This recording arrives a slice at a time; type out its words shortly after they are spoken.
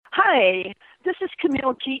Hi, this is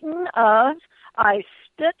Camille Keaton of I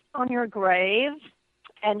Spit on Your Grave,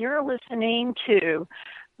 and you're listening to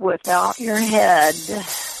Without Your Head.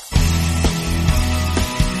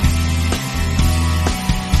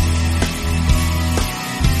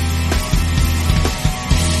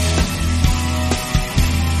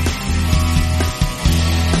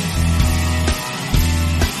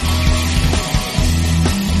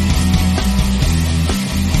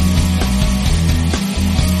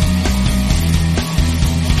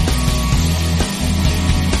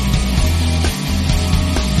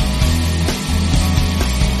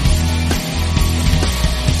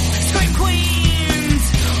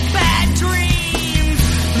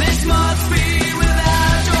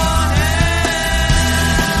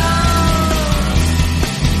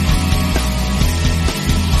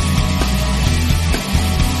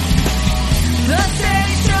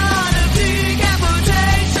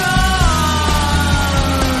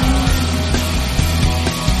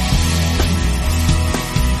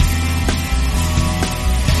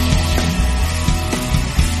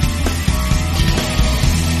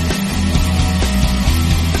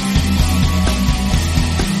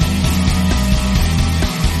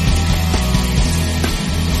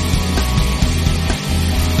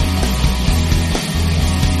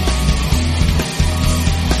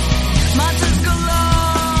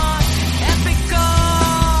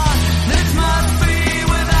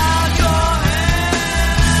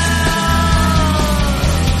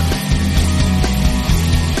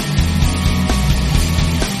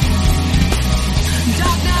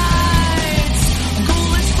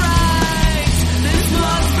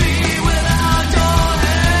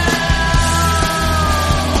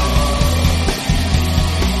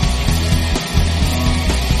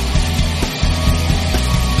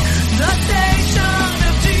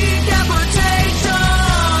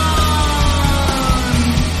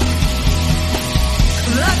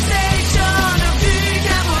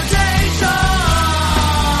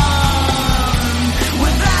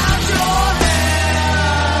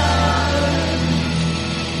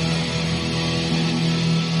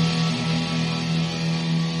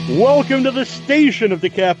 Welcome to the station of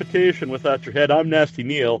decapitation without your head. I'm Nasty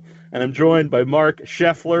Neil, and I'm joined by Marc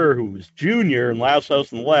Sheffler, who's junior in Last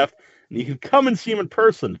House on the Left, and you can come and see him in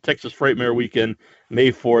person at Texas Frightmare Weekend,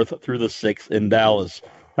 May 4th through the 6th in Dallas.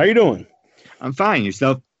 How you doing? I'm fine.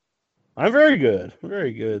 Yourself? I'm very good.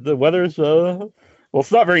 Very good. The weather's, well,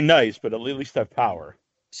 it's not very nice, but at least I have power.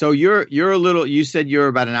 So you're a little, you said you're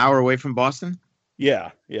about an hour away from Boston?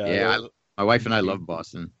 Yeah. My wife and I love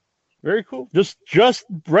Boston. Very cool. Just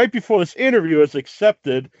right before this interview is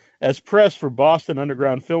accepted as press for Boston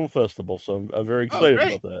Underground Film Festival, so I'm very excited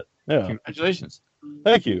about that. Yeah. Congratulations.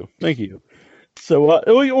 Thank you. So,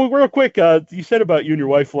 real quick, you said about you and your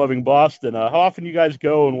wife loving Boston. How often you guys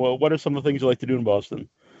go, and what are some of the things you like to do in Boston?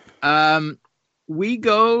 We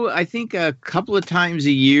go, I think, a couple of times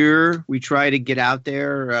a year. We try to get out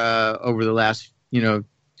there over the last, 2-3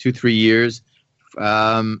 years.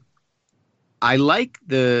 I like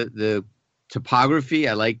the topography.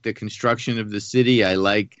 I like the construction of the city. I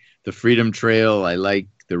like the Freedom Trail. I like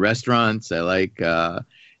the restaurants. I like,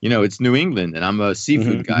 it's New England, and I'm a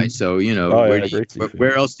seafood guy. So,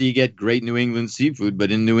 where else do you get great New England seafood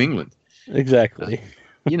but in New England? Exactly.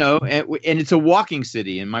 And it's a walking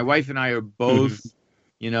city, and my wife and I are both,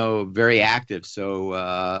 very active.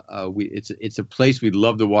 So it's a place we'd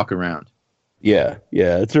love to walk around. Yeah,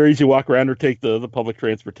 it's very easy to walk around or take the public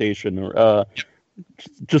transportation or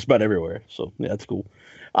just about everywhere. So yeah, that's cool.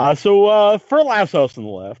 So for Last House on the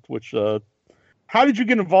Left, which how did you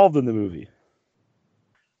get involved in the movie?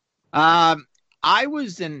 I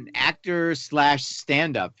was an actor /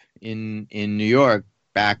 stand-up in New York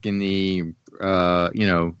back in the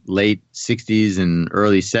late 60s and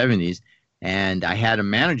early 70s, and I had a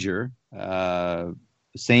manager.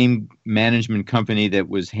 Same management company that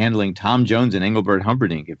was handling Tom Jones and Engelbert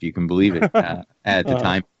Humperdinck, if you can believe it, at the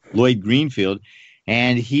time, Lloyd Greenfield.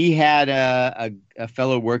 And he had a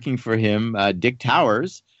fellow working for him, Dick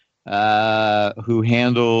Towers, who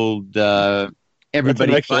handled everybody. That's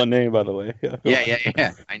an excellent name, by the way.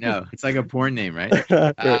 Yeah. I know. It's like a porn name, right?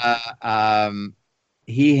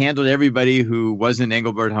 He handled everybody who wasn't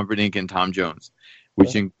Engelbert Humperdinck and Tom Jones,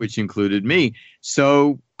 which included me.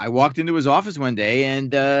 So I walked into his office one day,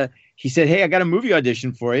 and he said, "Hey, I got a movie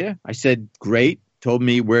audition for you." I said, "Great." Told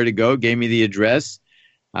me where to go, gave me the address.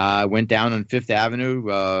 Went down on Fifth Avenue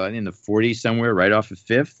in the 40s somewhere, right off of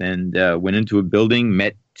Fifth, and went into a building,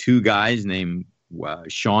 met two guys named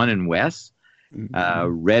Sean and Wes,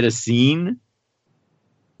 read a scene,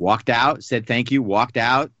 walked out, said thank you, walked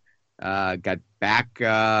out. got back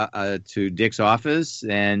to Dick's office,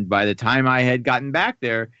 and by the time I had gotten back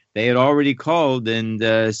there, they had already called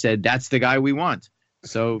and said, "That's the guy we want."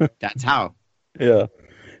 So that's how. Yeah.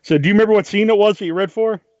 So do you remember what scene it was that you read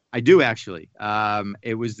for? I do actually.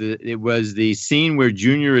 It was the scene where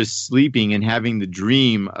Junior is sleeping and having the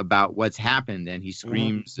dream about what's happened, and he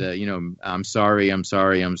screams, "I'm sorry, I'm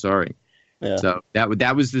sorry, I'm sorry." Yeah. So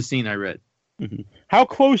that was the scene I read. Mm-hmm. How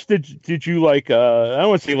close did you like? I don't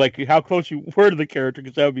want to say like how close you were to the character,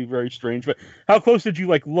 because that would be very strange. But how close did you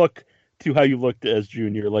like look to how you looked as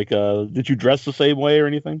Junior? Like, did you dress the same way or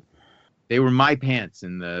anything? They were my pants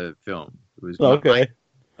in the film. It was okay.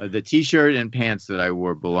 The T-shirt and pants that I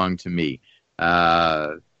wore belonged to me.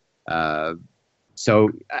 So I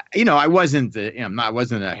wasn't I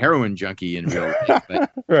wasn't a heroin junkie in real life,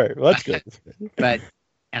 but right. Well, that's good.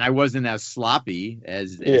 And I wasn't as sloppy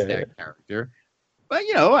as that character, but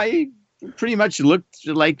I pretty much looked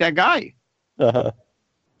like that guy. Uh-huh.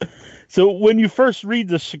 So when you first read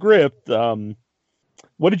the script,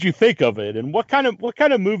 what did you think of it, and what kind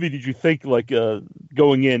of movie did you think like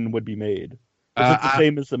going in would be made? Is it the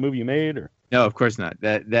same as the movie you made, or no? Of course not.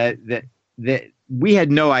 That we had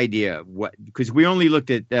no idea what, because we only looked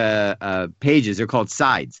at pages. They're called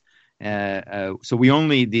sides. So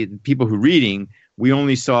the people who reading, we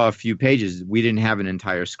only saw a few pages. We didn't have an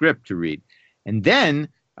entire script to read. And then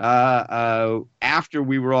after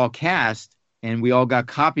we were all cast and we all got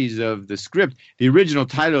copies of the script, the original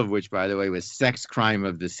title of which, by the way, was Sex Crime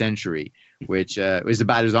of the Century, which was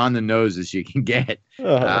about as on the nose as you can get.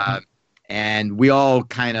 And we all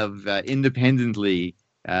kind of independently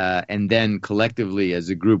and then collectively as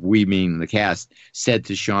a group, we mean the cast, said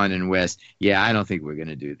to Sean and Wes, "Yeah, I don't think we're going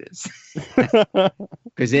to do this."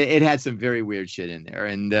 Because it had some very weird shit in there.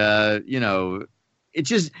 And,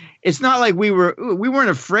 it's not like we weren't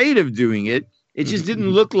afraid of doing it. It just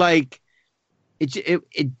didn't look like,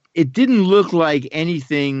 it didn't look like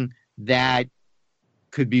anything that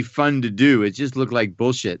could be fun to do. It just looked like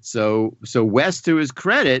bullshit. So Wes, to his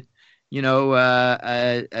credit,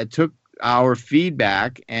 took our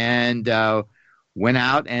feedback and went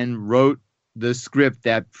out and wrote the script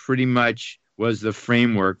that pretty much was the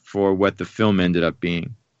framework for what the film ended up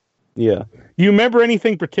being. Yeah. Do you remember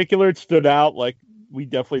anything particular that stood out? Like, we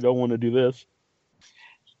definitely don't want to do this.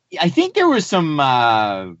 I think there was some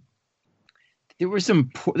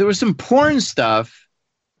porn stuff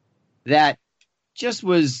that just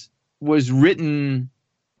was written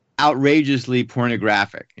outrageously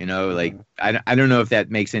pornographic, like I don't know if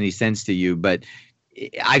that makes any sense to you, but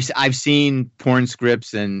I've seen porn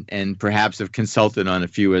scripts and perhaps have consulted on a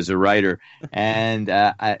few as a writer, and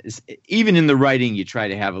even in the writing you try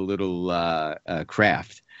to have a little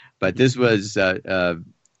craft, but this was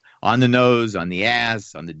on the nose, on the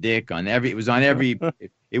ass, on the dick,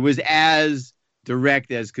 it was as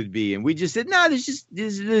direct as could be, and we just said, no,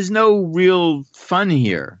 there's no real fun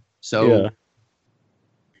here. So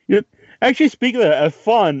actually, speaking of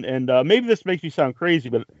fun, and maybe this makes me sound crazy,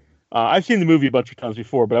 but I've seen the movie a bunch of times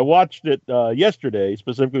before, but I watched it yesterday,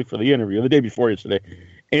 specifically for the interview, the day before yesterday,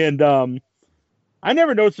 and I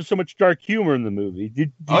never noticed there's so much dark humor in the movie.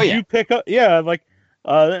 Did you pick up? Yeah, like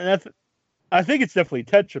I think it's definitely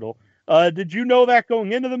intentional. Did you know that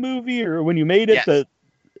going into the movie, or when you made it? Yes.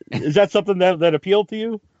 Is that something that appealed to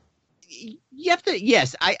you? You have to.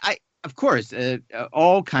 Yes, I of course,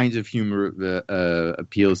 all kinds of humor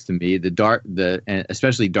appeals to me.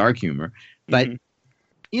 Especially dark humor. But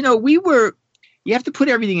you have to put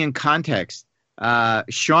everything in context.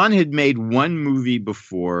 Sean had made one movie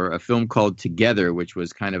before, a film called Together, which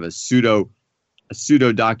was kind of a pseudo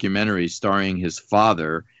documentary starring his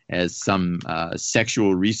father as some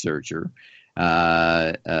sexual researcher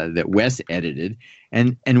that Wes edited,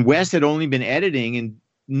 and Wes had only been editing,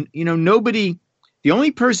 and nobody. The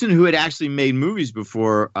only person who had actually made movies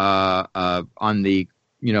before on the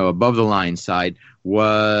above the line side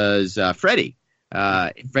was Freddie.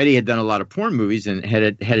 Freddie had done a lot of porn movies and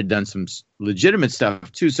had done some legitimate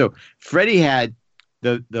stuff too. So Freddie had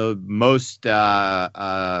the most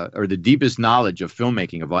or the deepest knowledge of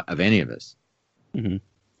filmmaking of any of us. Mm-hmm.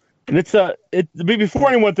 And it's before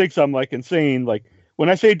anyone thinks I'm like insane. Like when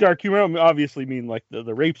I say dark humor, I obviously mean like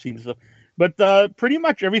the rape scenes and stuff. But pretty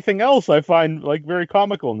much everything else I find like very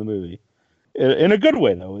comical in the movie, in a good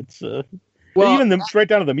way though. It's even right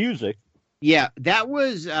down to the music. Yeah, that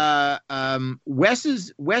was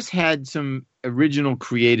Wes had some original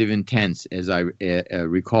creative intents, as I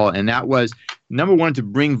recall, and that was number one, to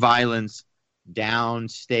bring violence down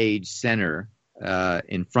stage center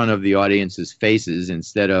in front of the audience's faces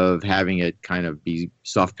instead of having it kind of be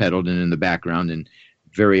soft pedaled and in the background and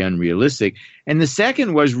very unrealistic. And the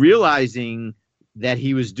second was realizing that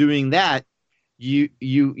he was doing that. You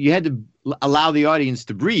had to allow the audience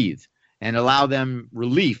to breathe and allow them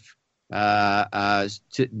relief, because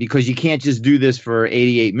you can't just do this for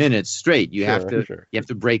 88 minutes straight. You have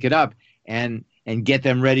to break it up and get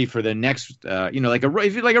them ready for the next, like a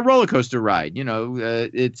roller coaster ride.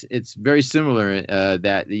 It's very similar,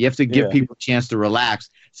 that you have to give people a chance to relax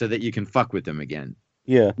so that you can fuck with them again.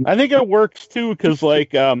 Yeah, I think it works too, because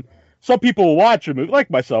some people will watch a movie, like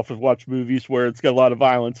myself, have watched movies where it's got a lot of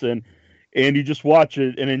violence and you just watch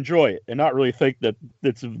it and enjoy it and not really think that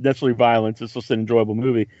it's necessarily violence. It's just an enjoyable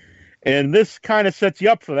movie. And this kind of sets you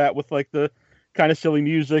up for that with the kind of silly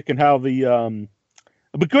music and how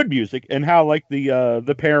but good music, and how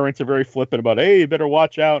the parents are very flippant about, hey, you better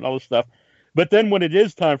watch out and all this stuff. But then when it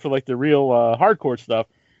is time for the real hardcore stuff,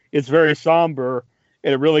 it's very somber,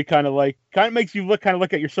 and it really kind of makes you look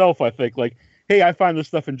at yourself. I think hey, I find this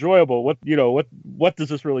stuff enjoyable. What does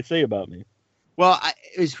this really say about me? Well,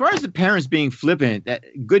 as far as the parents being flippant,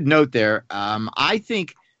 good note there. I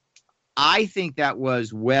think that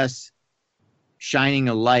was Wes shining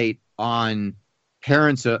a light on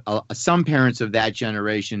parents, some parents of that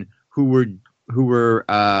generation who were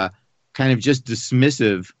kind of just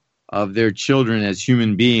dismissive of their children as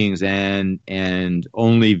human beings and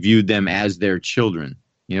only viewed them as their children.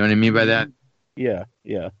 You know what I mean by that? Yeah.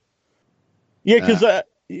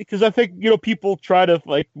 Because I think people try to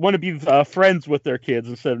want to be friends with their kids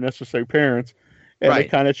instead of necessarily parents, and they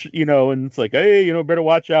kind of and it's hey, better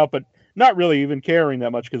watch out, but not really even caring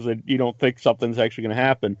that much because you don't think something's actually going to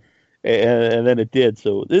happen, and then it did.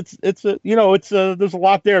 So it's there's a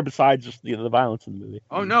lot there besides just the violence in the movie.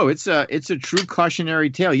 Oh no, it's a true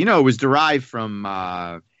cautionary tale. It was derived from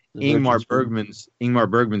Ingmar Bergman's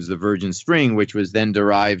The Virgin Spring, which was then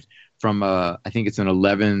derived from I think it's an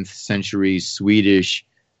 11th century Swedish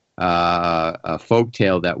folk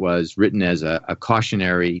tale that was written as a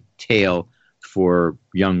cautionary tale for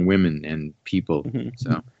young women and people. Mm-hmm.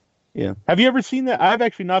 So, yeah. Have you ever seen that? I've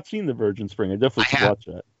actually not seen The Virgin Spring. I definitely should watch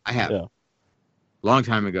that. I have. Yeah. Long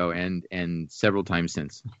time ago and several times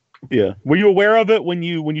since. Yeah. Were you aware of it when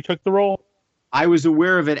you took the role? I was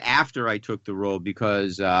aware of it after I took the role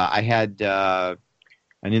because I had an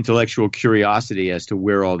intellectual curiosity as to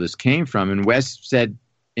where all this came from. And Wes said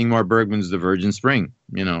Ingmar Bergman's The Virgin Spring,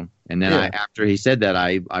 and then after he said that,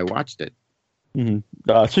 I watched it. Mm-hmm.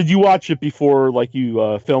 So did you watch it before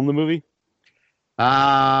you filmed the movie?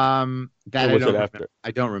 I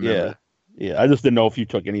don't remember. Yeah. I just didn't know if you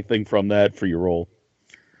took anything from that for your role.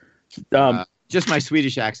 Just my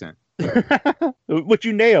Swedish accent. Which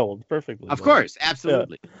you nailed perfectly. Of course,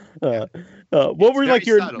 absolutely. What were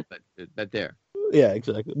your subtle, but there. Yeah,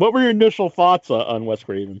 exactly. What were your initial thoughts on Wes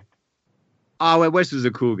Craven? Oh, Wes was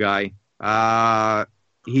a cool guy.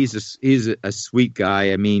 He's a sweet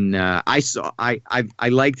guy. I mean, I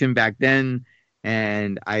liked him back then,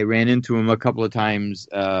 and I ran into him a couple of times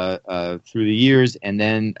through the years, and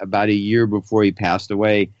then about a year before he passed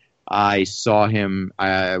away, I saw him.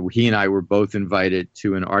 He and I were both invited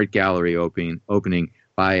to an art gallery opening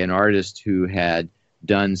by an artist who had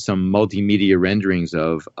done some multimedia renderings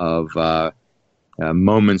of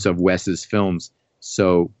moments of Wes's films.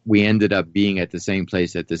 So we ended up being at the same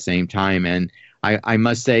place at the same time. And I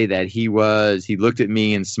must say that he looked at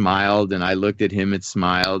me and smiled, and I looked at him and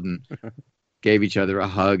smiled, and gave each other a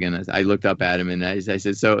hug. And I looked up at him and I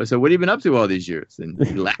said, so what have you been up to all these years? And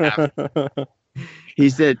he laughed. He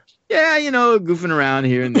said, yeah, goofing around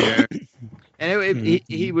here and there. And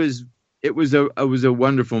it was a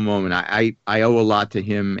wonderful moment. I owe a lot to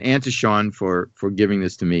him and to Sean for giving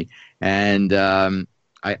this to me. And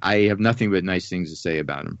I have nothing but nice things to say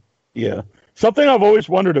about him. Yeah. Something I've always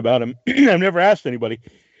wondered about him, I've never asked anybody.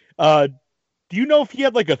 Do you know if he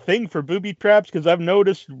had a thing for booby traps? Because I've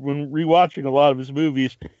noticed when rewatching a lot of his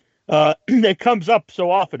movies, it comes up so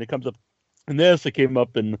often. It comes up in this. It came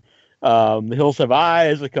up in The Hills Have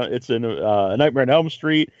Eyes. It's in A Nightmare on Elm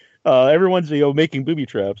Street. Everyone's making booby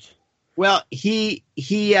traps. Well, he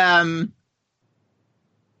let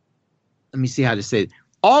me see how to say it.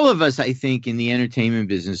 All of us, I think, in the entertainment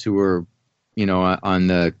business who are, on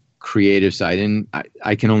the creative side, and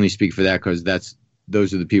I can only speak for that because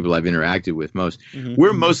those are the people I've interacted with most. Mm-hmm.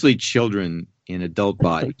 We're mostly children in adult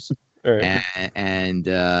bodies. Right. And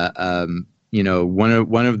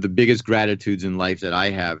one of the biggest gratitudes in life that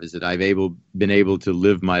I have is that I've been able to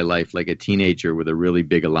live my life like a teenager with a really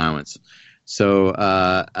big allowance. So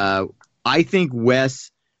I think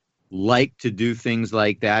Wes liked to do things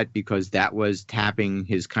like that because that was tapping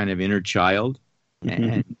his kind of inner child,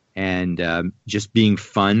 and just being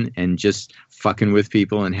fun and just fucking with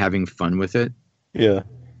people and having fun with it. Yeah,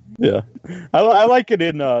 yeah. I like it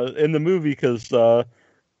in the movie because for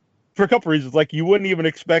a couple reasons. Like you wouldn't even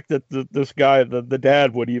expect that this guy, the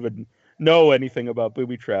dad, would even know anything about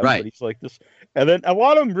booby traps, but Right. he's like this. And then a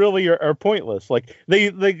lot of them really are pointless. Like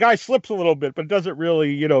the guy slips a little bit, but it doesn't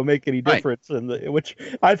really make any Right. difference, which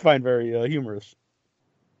I find very humorous.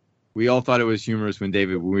 We all thought it was humorous when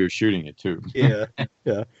we were shooting it too. Yeah,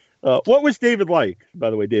 yeah. What was David like,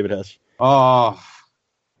 by the way, David Hess? Oh,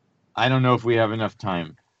 I don't know if we have enough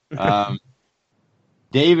time. Um,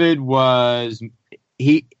 David was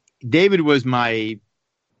he. David was my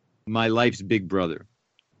life's big brother.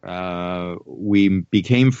 We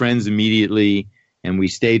became friends immediately, and we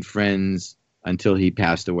stayed friends until he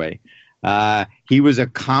passed away. He was a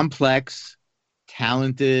complex,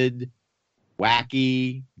 talented,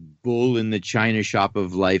 wacky, bull in the china shop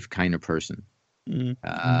of life kind of person.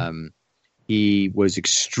 Mm-hmm. He was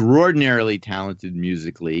extraordinarily talented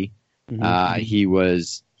musically. He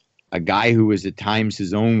was a guy who was at times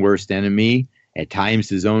his own worst enemy, at times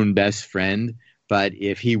his own best friend. But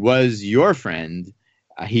if he was your friend,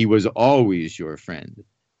 he was always your friend.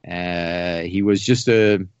 He was just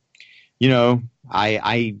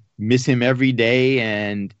I miss him every day,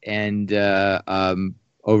 and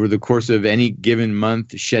over the course of any given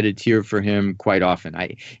month, shed a tear for him quite often.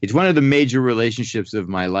 It's one of the major relationships of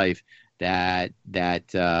my life that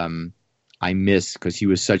I miss because he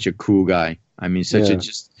was such a cool guy. I mean,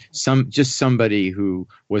 just somebody who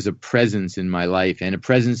was a presence in my life and a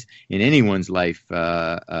presence in anyone's life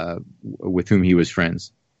with whom he was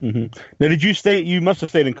friends. Mm-hmm. Now, did you stay? You must have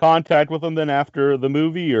stayed in contact with him then after the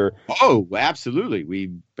movie, or? Oh, absolutely.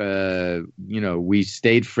 We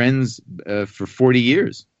stayed friends for 40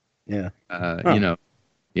 years. Yeah.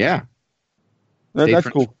 Yeah. That's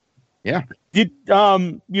cool. Yeah. Did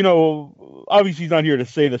obviously he's not here to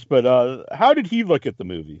say this, but how did he look at the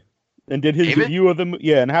movie? And did his David? view of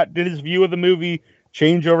and how did his view of the movie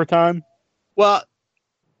change over time? Well,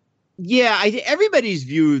 yeah, everybody's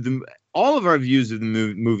view of all of our views of the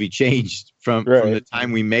movie changed from the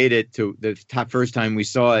time we made it to the first time we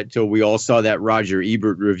saw it till we all saw that Roger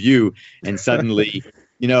Ebert review, and suddenly,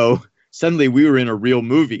 suddenly we were in a real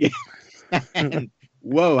movie. And,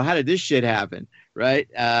 whoa, how did this shit happen? Right?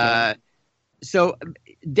 So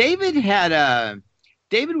David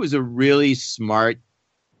was a really smart,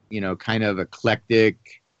 kind of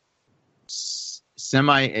eclectic,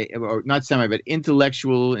 but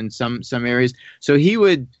intellectual in some areas. So he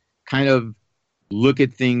would kind of look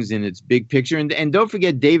at things in its big picture. And don't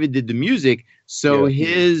forget, David did the music. So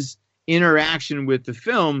his interaction with the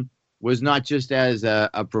film was not just as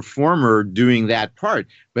a performer doing that part.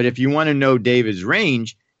 But if you want to know David's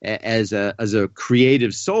range as a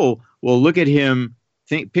creative soul, well, look at him,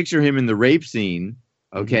 picture him in the rape scene.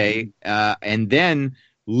 Okay. And then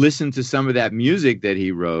listen to some of that music that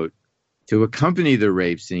he wrote to accompany the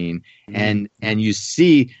rape scene, and you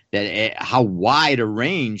see that how wide a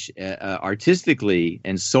range artistically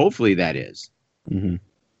and soulfully that is. Mm-hmm.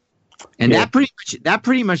 And that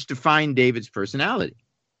pretty much defined David's personality.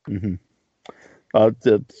 Mm-hmm.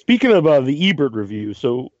 Speaking of the Ebert review,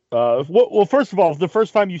 so well, first of all, the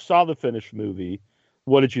first time you saw the finished movie,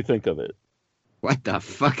 what did you think of it? What the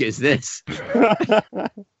fuck is this?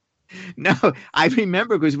 No, I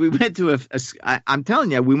remember because we went to I'm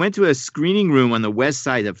telling you, we went to a screening room on the west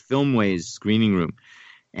side of Filmway's screening room,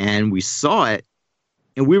 and we saw it,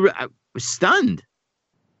 and we were stunned.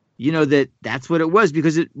 That's what it was,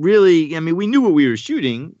 because it really, I mean, we knew what we were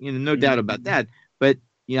shooting, no doubt about that. But,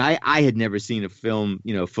 I had never seen a film,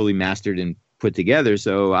 fully mastered and put together,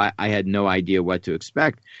 so I had no idea what to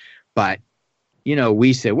expect. But,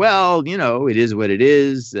 we said, well, it is what it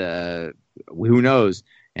is. Who knows?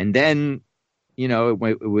 And then,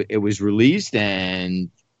 it was released, and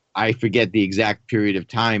I forget the exact period of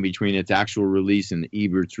time between its actual release and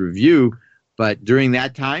Ebert's review. But during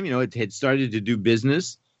that time, it had started to do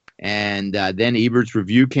business. And then Ebert's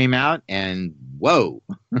review came out, and whoa.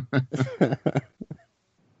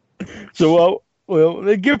 So,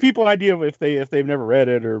 well, give people an idea of if they've never read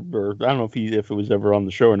it, or I don't know if it was ever on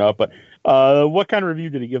the show or not. But what kind of review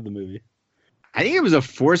did he give the movie? I think it was a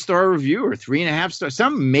 4-star review or 3.5 stars.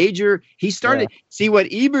 Some major. He started. Yeah. See, what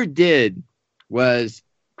Ebert did was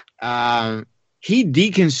he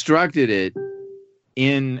deconstructed it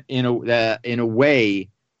in a way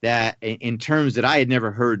that, in terms that I had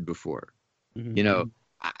never heard before. Mm-hmm.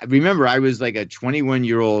 I remember I was like a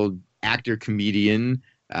 21-year-old actor comedian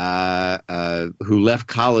who left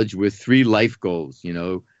college with 3 life goals.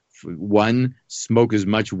 1, smoke as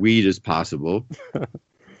much weed as possible.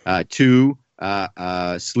 2,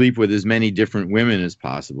 sleep with as many different women as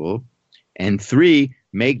possible. And 3,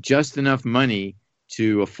 make just enough money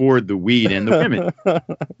to afford the weed and the women.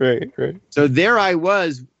 Right. So there I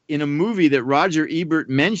was in a movie that Roger Ebert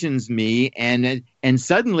mentions me, and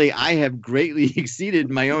suddenly I have greatly exceeded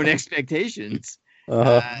my own expectations.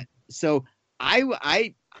 So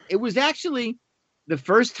it was actually the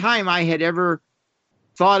first time I had ever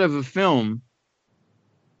thought of a film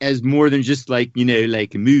as more than just like a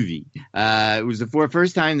movie. It was the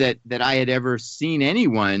first time that I had ever seen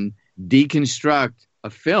anyone deconstruct a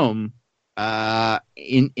film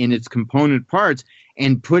in its component parts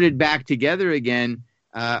and put it back together again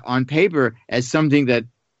on paper as something that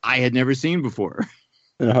I had never seen before.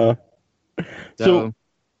 So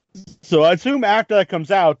I assume after that comes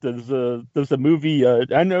out, does the movie?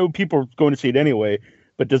 I know people are going to see it anyway,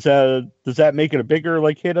 but does that make it a bigger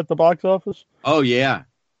hit at the box office? Oh yeah.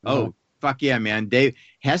 Oh fuck yeah, man!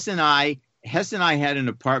 Hess and I had an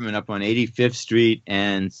apartment up on 85th Street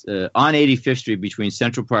and on 85th Street between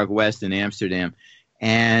Central Park West and Amsterdam,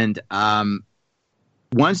 and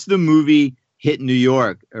once the movie hit New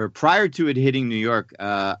York, or prior to it hitting New York,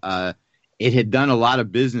 it had done a lot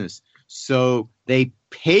of business, so they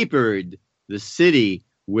papered the city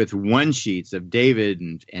with one sheets of David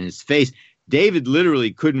and his face. David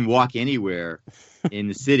literally couldn't walk anywhere in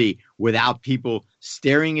the city without people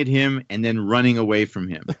staring at him and then running away from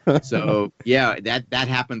him. So yeah, that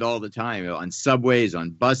happened all the time on subways, on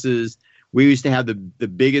buses. We used to have the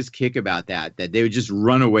biggest kick about that they would just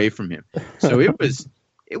run away from him. So it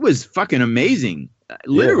was fucking amazing.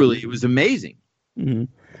 Literally, it was amazing.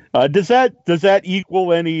 Mm-hmm. Does that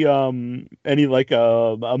equal any money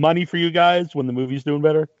for you guys when the movie's doing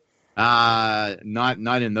better?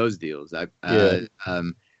 Not in those deals. To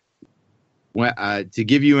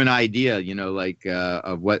give you an idea,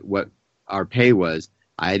 of what our pay was,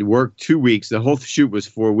 I had worked 2 weeks. The whole shoot was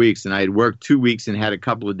 4 weeks, and I had worked 2 weeks and had a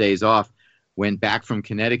couple of days off. Went back from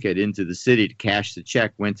Connecticut into the city to cash the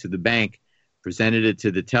check. Went to the bank, presented it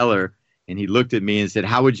to the teller, and he looked at me and said,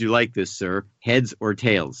 "How would you like this, sir? Heads or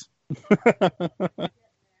tails?"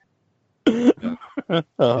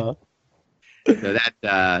 So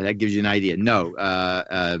that gives you an idea. No,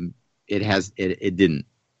 it didn't.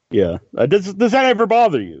 Yeah. Does that ever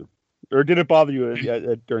bother you, or did it bother you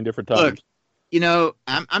during different times? Look,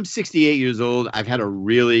 I'm 68 years old. I've had a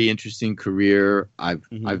really interesting career. I've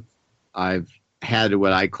had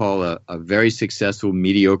what I call a very successful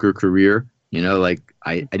mediocre career. I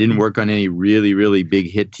didn't work on any really, really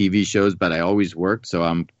big hit TV shows, but I always worked, so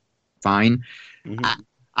I'm fine. Mm-hmm.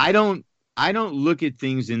 I don't look at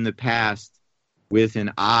things in the past with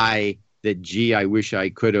an eye that, gee, I wish I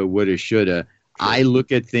coulda, woulda, shoulda. Sure. I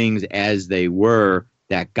look at things as they were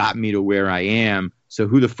that got me to where I am. So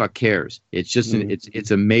who the fuck cares? It's just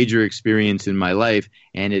it's a major experience in my life,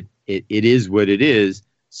 and it is what it is.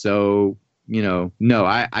 So no,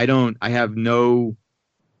 I don't. I have no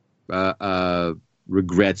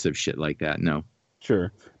regrets of shit like that. No.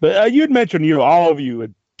 Sure, but you had mentioned all of you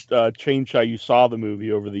had changed how you saw the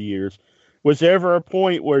movie over the years. Was there ever a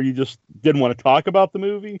point where you just didn't want to talk about the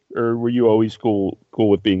movie, or were you always cool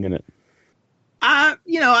with being in it?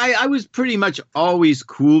 I was pretty much always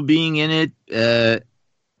cool being in it.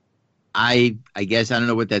 I guess I don't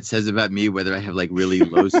know what that says about me, whether I have really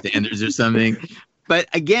low standards or something. But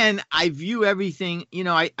again, I view everything,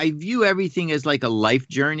 I view everything as like a life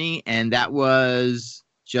journey, and that was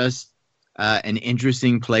just an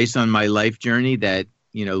interesting place on my life journey that,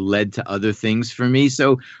 led to other things for me.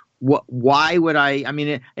 So why would I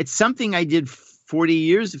mean, it's something I did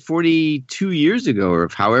 42 years ago, or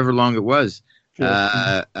however long it was. Sure.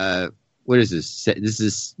 What is this? This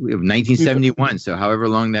is 1971. So however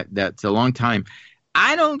long that's a long time.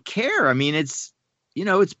 I don't care. I mean, it's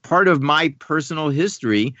part of my personal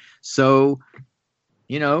history. So,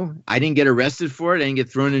 I didn't get arrested for it. I didn't get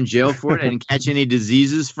thrown in jail for it. I didn't catch any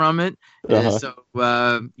diseases from it.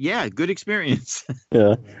 Yeah, good experience.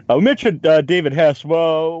 Yeah. I mentioned David Hess.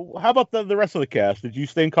 Well, how about the rest of the cast? Did you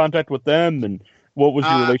stay in contact with them? And what was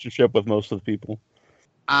your relationship with most of the people?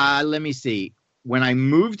 Let me see. When I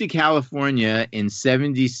moved to California in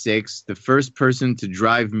 1976, the first person to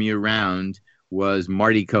drive me around was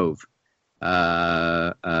Marty Cove.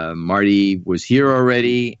 Marty was here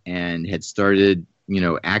already and had started,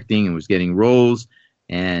 acting and was getting roles.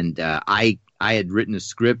 And I had written a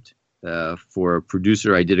script for a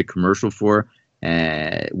producer I did a commercial for,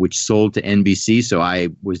 which sold to NBC. So I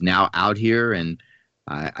was now out here, and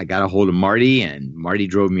I got a hold of Marty, and Marty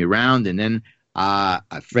drove me around. And then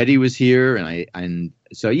Freddie was here, and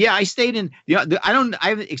so yeah, I stayed in.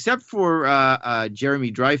 Except for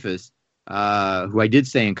Jeremy Dreyfuss, who I did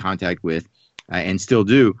stay in contact with, and still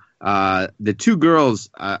do. The two girls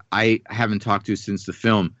I haven't talked to since the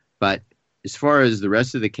film, but as far as the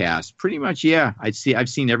rest of the cast, pretty much, yeah. I've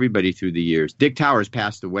seen everybody through the years. Dick Towers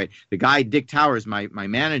passed away. The guy, Dick Towers, my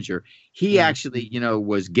manager, he actually,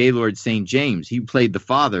 was Gaylord St. James. He played the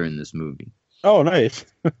father in this movie. Oh, nice.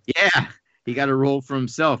 Yeah, he got a role for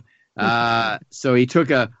himself. So he took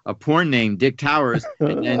a porn name, Dick Towers,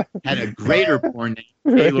 and then had a greater porn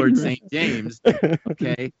name, Gaylord St. James.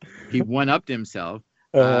 Okay, he one-upped himself.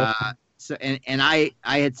 So I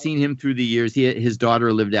had seen him through the years. His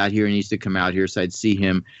daughter lived out here and he used to come out here, so I'd see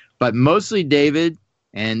him. But mostly David,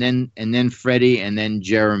 and then Freddie, and then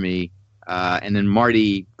Jeremy, and then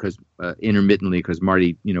Marty, because intermittently, because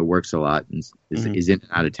Marty works a lot and is in and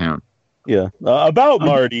out of town. Yeah, about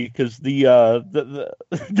Marty, because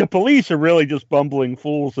the police are really just bumbling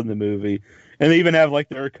fools in the movie, and they even have like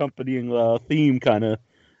their accompanying theme kind of.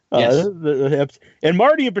 Yes. And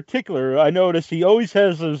Marty in particular, I notice he always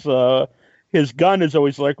has his gun is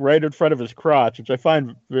always like right in front of his crotch, which I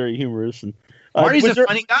find very humorous. And Marty's a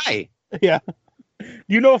funny guy. Yeah. Do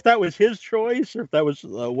you know if that was his choice or if that was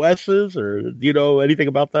Wes's, or do you know anything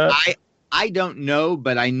about that? I don't know,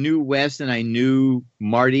 but I knew Wes and I knew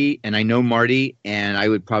Marty, and I know Marty, and I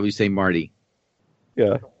would probably say Marty.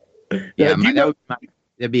 Yeah. Yeah,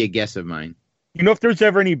 that'd be a guess of mine. You know if there's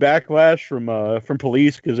ever any backlash from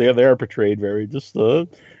police, because they are portrayed very dumb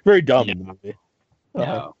in the movie.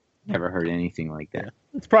 No, never heard anything like that. Yeah.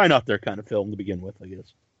 It's probably not their kind of film to begin with, I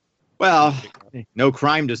guess. Well, no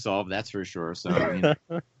crime to solve, that's for sure. So,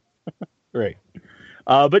 Right.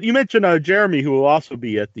 But you mentioned Jeremy, who will also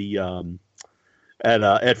be at the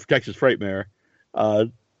at Texas Frightmare.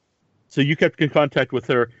 So you kept in contact with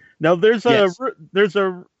her. Now there's a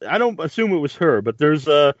I don't assume it was her, but there's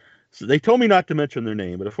a. So they told me not to mention their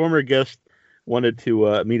name, but a former guest wanted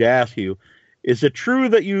to me to ask you: is it true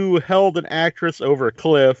that you held an actress over a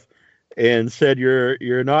cliff and said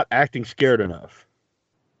you're not acting scared enough?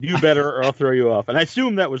 Do better, or I'll throw you off. And I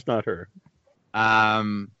assume that was not her.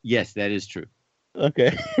 Yes, that is true.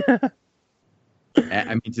 Okay.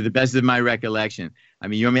 I mean, to the best of my recollection. I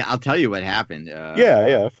mean, I'll tell you what happened.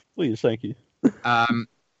 Yeah. Please, thank you.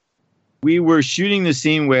 We were shooting the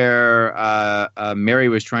scene where Mary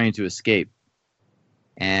was trying to escape.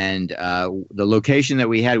 And the location that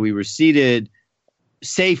we had, we were seated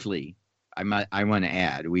safely. I want to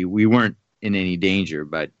add, we weren't in any danger,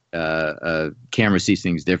 but camera sees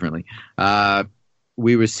things differently.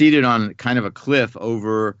 We were seated on kind of a cliff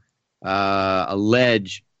over a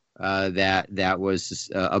ledge that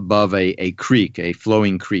was above a creek, a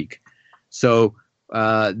flowing creek. So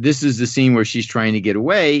this is the scene where she's trying to get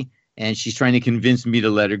away, and she's trying to convince me to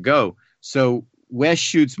let her go. So Wes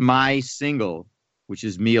shoots my single, which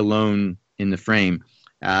is me alone in the frame.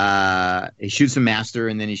 He shoots a master,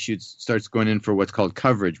 and then he starts going in for what's called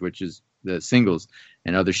coverage, which is the singles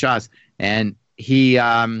and other shots. And he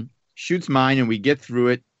shoots mine, and we get through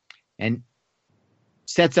it, and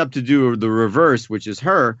sets up to do the reverse, which is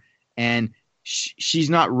her, and she's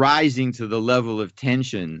not rising to the level of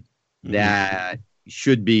tension that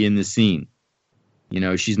should be in the scene.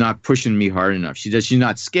 She's not pushing me hard enough. She's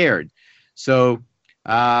not scared. So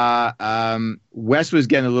Wes was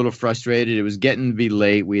getting a little frustrated. It was getting to be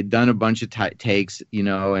late. We had done a bunch of takes,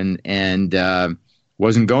 and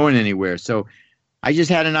wasn't going anywhere. So I just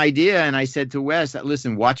had an idea, and I said to Wes,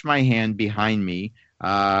 listen, watch my hand behind me.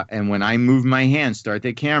 And when I move my hand, start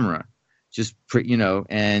the camera.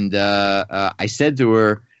 And I said to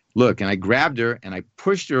her, look, and I grabbed her and I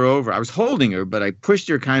pushed her over. I was holding her, but I pushed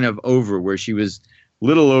her kind of over where she was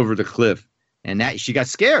little over the cliff. And that she got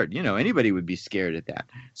scared. Anybody would be scared at that.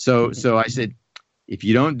 So I said, if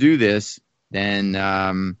you don't do this, then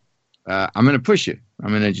I'm going to push you. I'm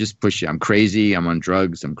going to just push you. I'm crazy. I'm on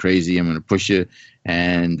drugs. I'm crazy. I'm going to push you.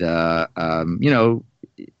 And,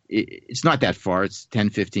 it's not that far. It's 10,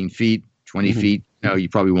 15 feet, 20 feet. You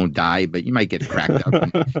probably won't die, but you might get cracked up.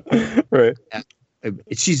 Right.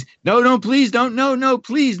 She's no, please don't. No,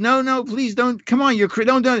 please. No, please don't. Come on.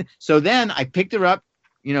 Don't. So then I picked her up,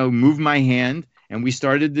 moved my hand, and we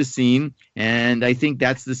started the scene. And I think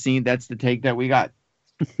that's the scene. That's the take that we got.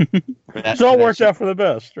 It's all worked out for the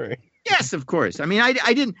best, right? Yes, of course. I mean, I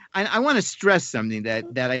didn't. I want to stress something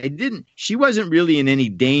that I didn't. She wasn't really in any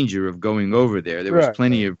danger of going over there. There was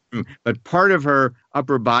plenty of room, but part of her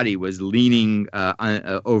upper body was leaning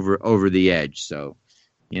over the edge. So,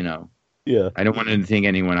 yeah. I don't want to think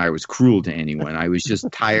I was cruel to anyone. I was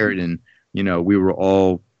just tired, and we were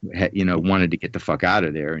all wanted to get the fuck out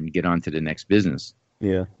of there and get on to the next business.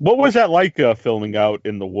 Yeah. What was that like filming out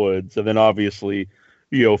in the woods, and then obviously,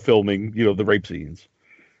 filming the rape scenes?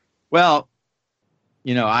 Well,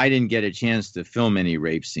 I didn't get a chance to film any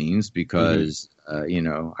rape scenes because,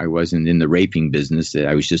 I wasn't in the raping business.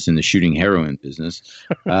 I was just in the shooting heroin business.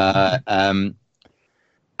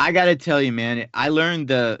 I got to tell you, man, I learned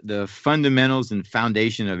the fundamentals and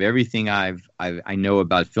foundation of everything I know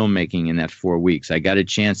about filmmaking in that 4 weeks. I got a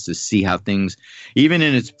chance to see how things, even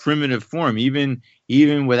in its primitive form, even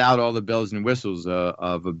without all the bells and whistles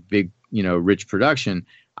of a big, rich production,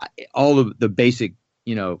 all of the basic,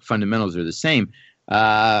 fundamentals are the same.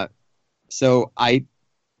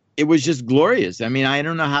 It was just glorious. I mean, I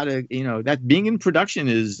don't know how to, that being in production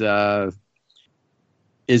is an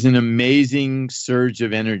amazing surge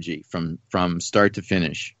of energy from start to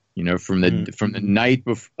finish. From the night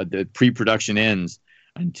before the pre-production ends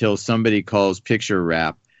until somebody calls picture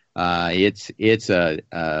wrap. It's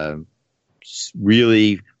a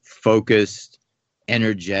really focused,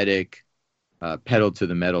 energetic, pedal to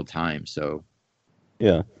the metal time. So,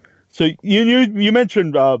 yeah. So you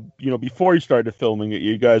mentioned before you started filming it,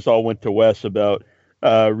 you guys all went to Wes about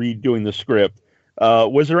redoing the script.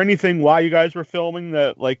 Was there anything why you guys were filming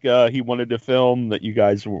that he wanted to film that you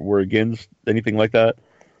guys were against? Anything like that?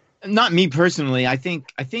 Not me personally. I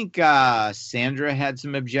think Sandra had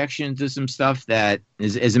some objection to some stuff that,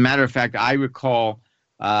 as a matter of fact, I recall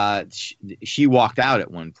she walked out at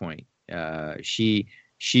one point. She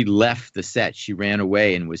left the set. She ran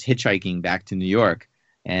away and was hitchhiking back to New York.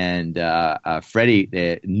 And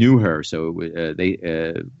Freddie knew her, so I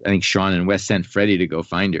think Sean and Wes sent Freddie to go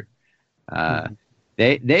find her.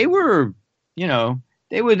 They were,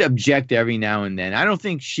 they would object every now and then. I don't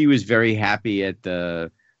think she was very happy at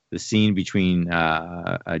the scene between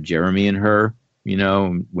Jeremy and her.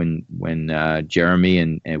 When Jeremy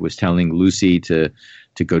and was telling Lucy to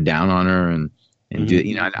go down on her and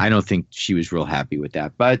do. I don't think she was real happy with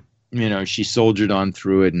that. But she soldiered on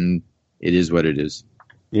through it, and it is what it is.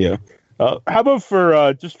 Yeah. How about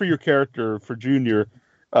for your character for Junior?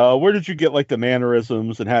 Where did you get the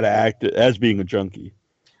mannerisms and how to act as being a junkie?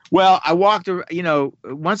 Well, I walked.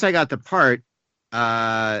 Once I got the part,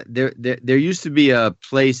 there used to be a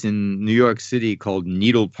place in New York City called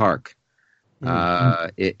Needle Park.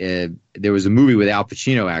 There was a movie with Al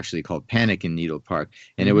Pacino actually called Panic in Needle Park,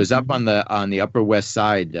 and it was up on the Upper West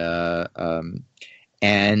Side.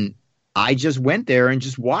 And I just went there and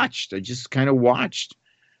just watched. I just kind of watched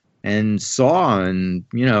and saw and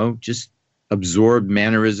just absorbed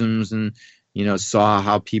mannerisms and saw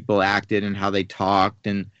how people acted and how they talked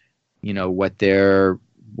and what their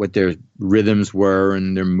rhythms were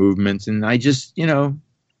and their movements, and I just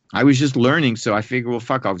I was just learning, so I figured, well,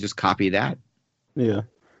 fuck, I'll just copy that. Yeah.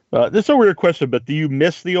 This is a weird question, but do you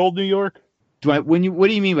miss the old New York? What do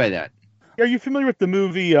you mean by that? Are you familiar with the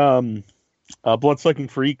movie Bloodsucking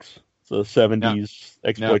Freaks? It's a 70s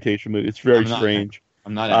exploitation movie. It's very strange.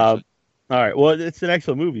 I'm not actually. All right. Well, it's an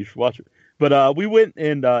excellent movie. You should watch it. But we went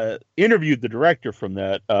and interviewed the director from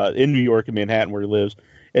that in New York, in Manhattan, where he lives.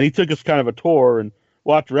 And he took us kind of a tour and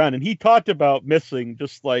walked around. And he talked about missing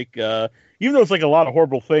just even though it's a lot of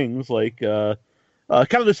horrible things, kind of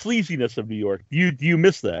the sleaziness of New York. Do you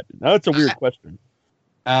miss that? Now, that's a weird question.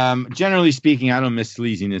 Generally speaking, I don't miss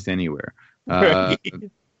sleaziness anywhere.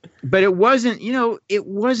 But it wasn't, it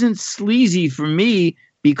wasn't sleazy for me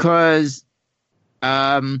because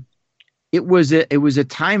it was a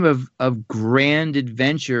time of grand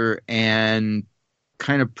adventure and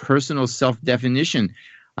kind of personal self-definition.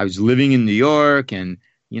 I was living in New York, and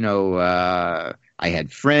I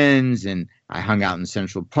had friends, and I hung out in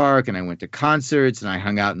Central Park, and I went to concerts, and I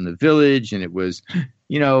hung out in the Village, and it was,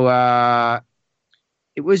 it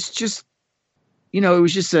was just, it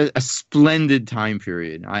was just a splendid time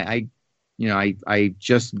period. I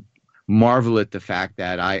just marvel at the fact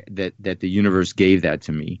that that the universe gave that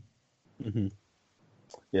to me. Mm-hmm.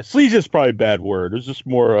 Yeah, sleazy is probably a bad word. It's just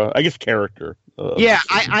more, I guess, character.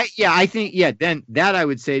 I think then that I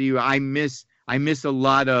would say to you, I miss a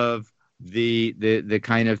lot of the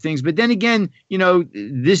kind of things. But then again,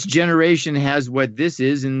 this generation has what this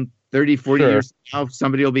is, and 30, 40 years now,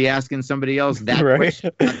 somebody will be asking somebody else that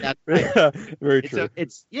question. That yeah, very true.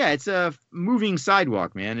 It's a moving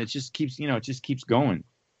sidewalk, man. It just keeps going.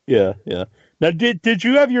 Yeah, yeah. Now, did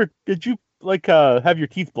you have your teeth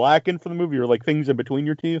blackened for the movie, or things in between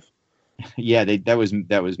your teeth? Yeah, that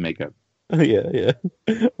was makeup. Yeah.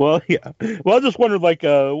 Well, yeah. Well, I just wondered,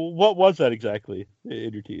 what was that exactly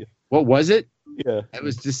in your teeth? What was it? Yeah, it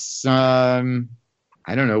was just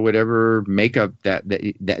I don't know, whatever makeup that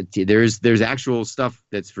there's actual stuff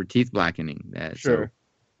that's for teeth blackening. Sure.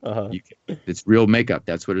 So it's real makeup.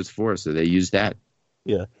 That's what it's for. So they use that.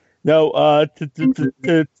 Yeah. Now,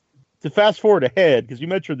 to fast forward ahead, because you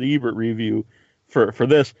mentioned the Ebert review for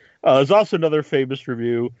this. There's also another famous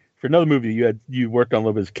review for another movie you worked on a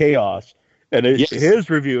little bit, is Chaos, and his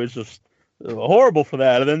review is just horrible for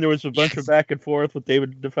that. And then there was a bunch of back and forth with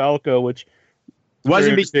David DeFalco, which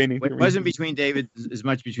wasn't between David as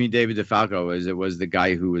much between David DeFalco as it was the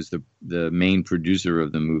guy who was the main producer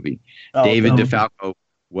of the movie. David DeFalco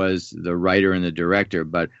was the writer and the director,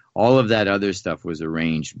 but all of that other stuff was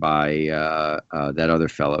arranged by that other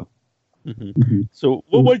fellow. Mm-hmm. So,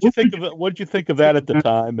 what did you think of it? What did you think of that at the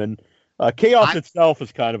time? And Chaos itself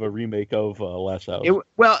is kind of a remake of Last House.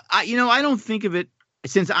 I don't think of it,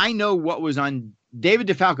 since I know what was on. David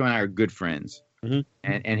DeFalco and I are good friends, and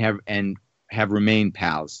have remained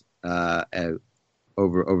pals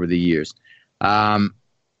over the years. I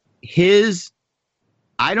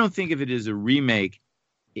don't think of it as a remake.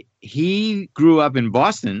 He grew up in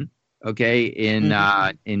Boston, in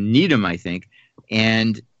Needham, I think,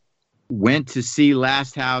 and went to see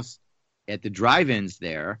Last House at the drive-ins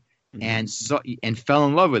there, and fell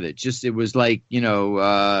in love with it. It was like,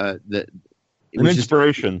 an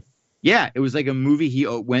inspiration. It was like a movie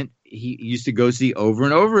he used to go see over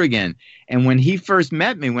and over again. And when he first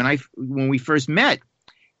met me, when we first met,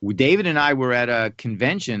 David and I were at a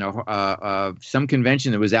convention, some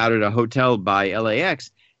convention that was out at a hotel by LAX,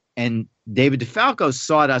 and David DeFalco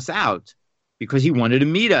sought us out because he wanted to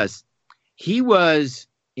meet us. He was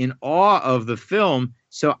in awe of the film.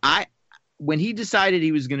 So when he decided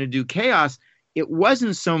he was going to do Chaos, it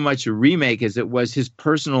wasn't so much a remake as it was his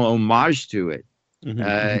personal homage to it.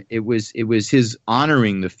 It was his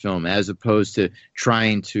honoring the film as opposed to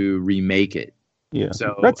trying to remake it. Yeah,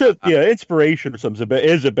 so that's it. Inspiration or something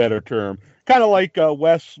is a better term. Kind of like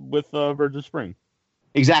Wes with Virgin Spring.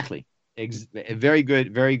 Exactly. Very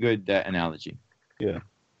good analogy. Yeah.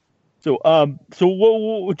 So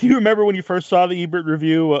what do you remember when you first saw the Ebert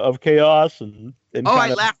review of Chaos?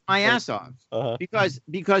 I laughed my ass off because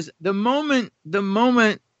the moment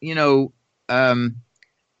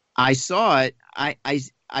I saw it, I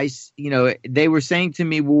they were saying to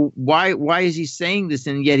me, well, why is he saying this?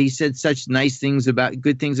 And yet he said such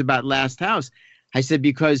good things about Last House. I said,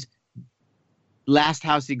 because Last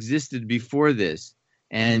House existed before this,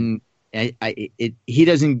 and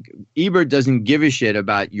Ebert doesn't give a shit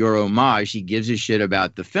about your homage. He gives a shit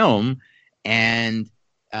about the film. And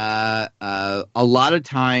a lot of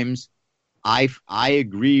times I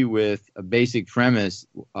agree with a basic premise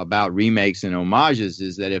about remakes and homages,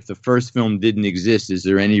 is that if the first film didn't exist, is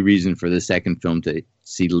there any reason for the second film to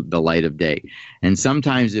see the light of day? And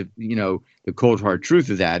sometimes, if the cold hard truth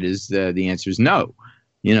of that is the answer is no.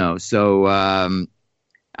 So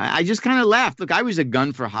I just kind of laughed. Look, I was a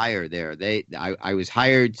gun for hire there. I was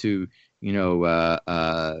hired to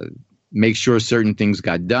make sure certain things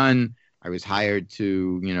got done. I was hired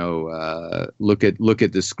to, look at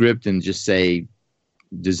the script and just say,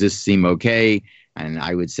 does this seem okay? And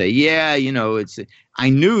I would say, yeah, I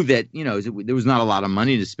knew that, there was not a lot of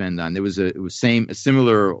money to spend on. It was a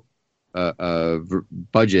similar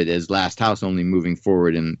budget as Last House, only moving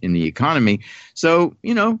forward in the economy. So,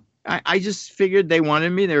 I just figured they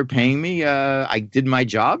wanted me. They were paying me. I did my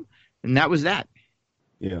job, and that was that.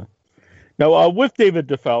 Yeah. Now, with David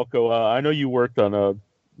DeFalco, I know you worked on a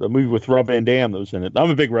movie with Rob Van Dam that was in it. I'm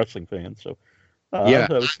a big wrestling fan, so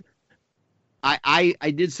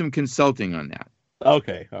I did some consulting on that.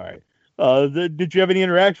 Okay, all right. Did you have any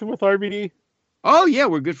interaction with RVD? Oh yeah,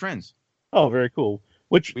 we're good friends. Oh, very cool.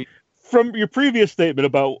 From your previous statement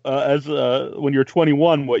about when you're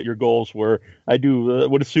 21, what your goals were, I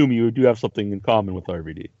would assume you do have something in common with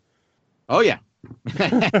RVD. Oh yeah.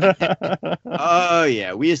 Oh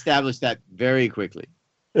yeah, we established that very quickly.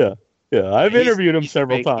 Yeah. I've interviewed him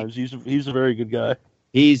several times. He's a very good guy.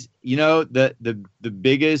 He's the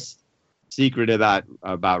biggest secret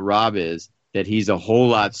about Rob is that he's a whole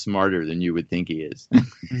lot smarter than you would think he is.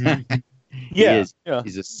 Mm-hmm.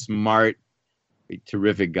 He's a smart,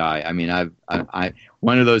 terrific guy. I mean, I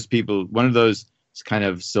one of those kind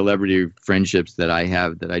of celebrity friendships that I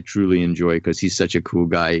have that I truly enjoy, because he's such a cool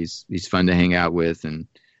guy. He's fun to hang out with, and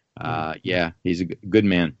he's a good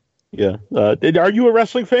man. Yeah. Are you a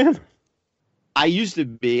wrestling fan? I used to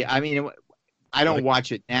be. I mean, I don't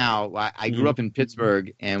watch it now. I grew up in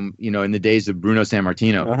Pittsburgh, and in the days of Bruno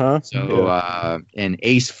Sammartino. And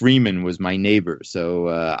Ace Freeman was my neighbor, so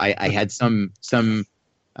I had some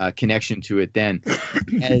connection to it then.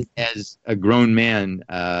 As a grown man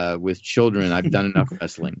with children, I've done enough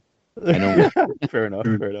wrestling. I don't. Fair enough.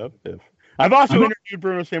 Yeah. I've also interviewed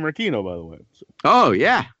Bruno Sammartino, by the way. So. Oh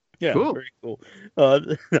yeah. Yeah, cool. Very cool.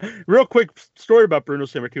 Real quick story about Bruno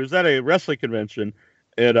Sammartino. I was at a wrestling convention,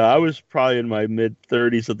 and I was probably in my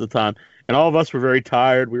mid-30s at the time. and all of us were very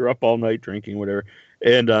tired. We were up all night drinking, whatever,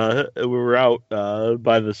 and we were out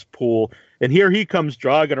by this pool, and here he comes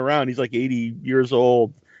jogging around. He's like 80 years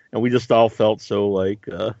old, and we just all felt so like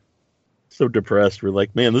so depressed. We're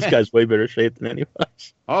like, man, this guy's way better shape than any of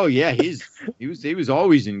us. Oh yeah, he was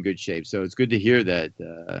always in good shape. So it's good to hear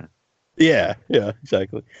that. Yeah,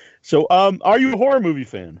 exactly. So, are you a horror movie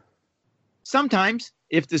fan? Sometimes,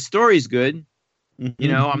 if the story's good, Mm-hmm. you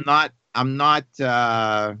know, I'm not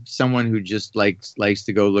someone who just likes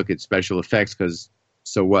to go look at special effects because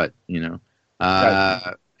so what, you know.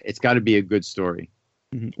 Right. It's got to be a good story.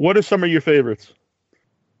 Mm-hmm. What are some of your favorites?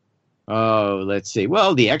 Oh, let's see.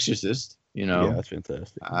 Well, The Exorcist, you know. Yeah, that's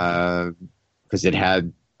fantastic. Because it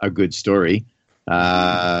had a good story.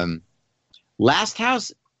 Last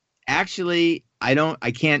House, actually,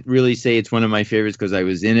 I can't really say it's one of my favorites because I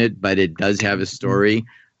was in it, but it does have a story.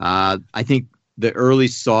 I think the early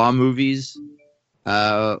Saw movies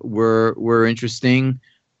were interesting.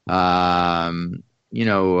 You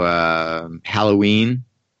know, Halloween,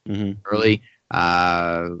 early.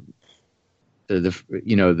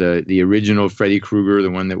 The original Freddy Krueger, the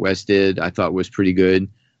one that Wes did, I thought was pretty good.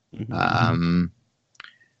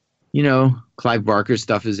 You know, Clive Barker's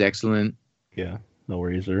stuff is excellent. Yeah, no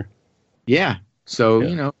worries there. Yeah. So,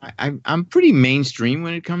 you know, I'm pretty mainstream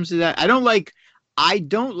when it comes to that. I don't like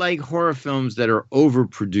horror films that are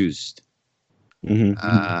overproduced.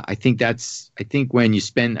 I think there's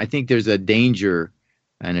a danger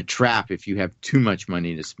and a trap if you have too much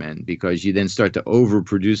money to spend, because you then start to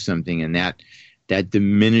overproduce something, and that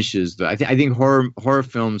diminishes I think horror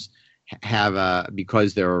films have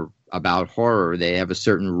because they're about horror, they have a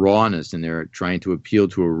certain rawness, and they're trying to appeal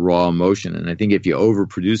to a raw emotion. And I think if you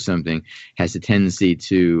overproduce something, it has a tendency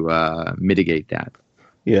to mitigate that.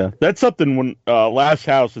 Yeah, that's something. When Last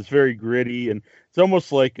House is very gritty, and it's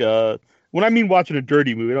almost like when I mean watching a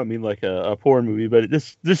dirty movie, I don't mean like a porn movie, but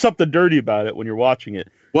there's something dirty about it when you're watching it.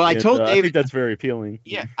 Well, I think that's very appealing.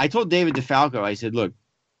 Yeah, I told David DeFalco, I said, look,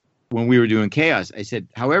 when we were doing Chaos, I said,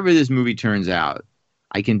 however this movie turns out,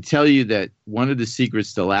 I can tell you that one of the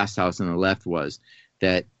secrets to Last House on the Left was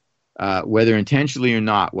that whether intentionally or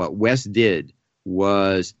not, what Wes did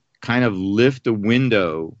was kind of lift the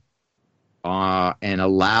window and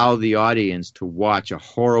allow the audience to watch a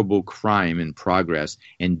horrible crime in progress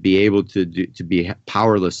and be able to be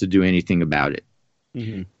powerless to do anything about it.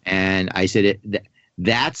 And I said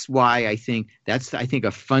that's why I think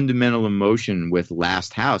a fundamental emotion with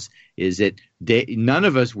Last House is that none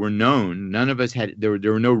of us were known. None of us there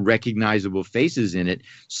were no recognizable faces in it.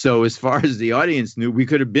 So as far as the audience knew, we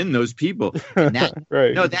could have been those people. And that,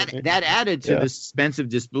 right. No, that added to the suspense of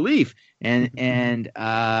disbelief. And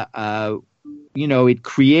you know, it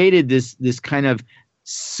created this kind of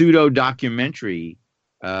pseudo documentary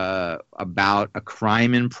about a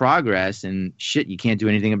crime in progress, and shit, you can't do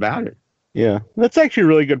anything about it. Yeah, that's actually a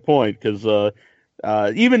really good point, because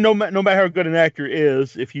even no matter how good an actor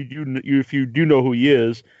is, if you do know who he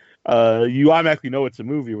is, you automatically know it's a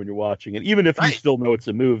movie when you're watching it. Even if you still know it's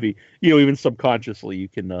a movie, you know, even subconsciously you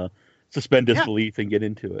can suspend disbelief and get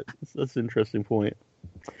into it. That's an interesting point.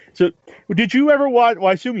 So, did you ever watch? Well,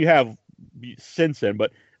 I assume you have since then,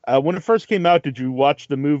 but when it first came out, did you watch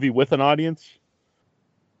the movie with an audience?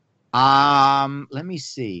 Let me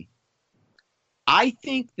see. I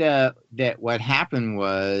think that what happened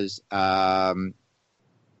was, I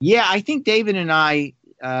think David and I,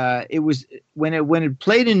 it was when it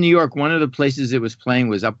played in New York. One of the places it was playing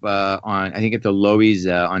was up on, I think, at the Loews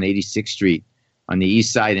on 86th Street on the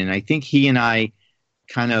east side, and I think he and I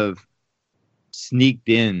kind of sneaked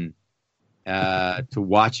in to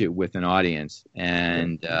watch it with an audience,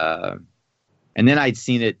 and then I'd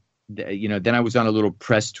seen it. You know, then I was on a little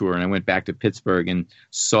press tour, and I went back to Pittsburgh and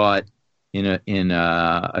saw it in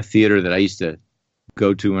a theater that I used to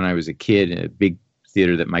go to when I was a kid, a big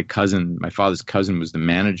theater that my father's cousin was the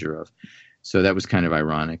manager of. So that was kind of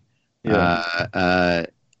ironic. Yeah.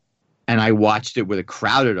 And I watched it with a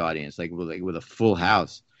crowded audience, like with a full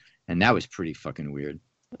house, and that was pretty fucking weird.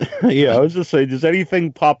 Yeah, I was just saying, does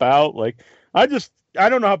anything pop out? Like, I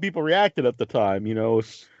don't know how people reacted at the time. You know,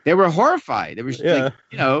 they were horrified. They were, like,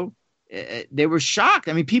 you know, they were shocked.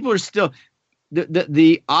 I mean, people are still.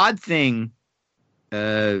 The odd thing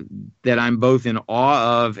that I'm both in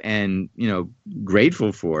awe of and, you know,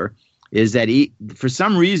 grateful for is that for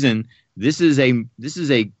some reason this is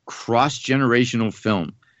a cross-generational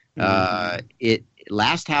film.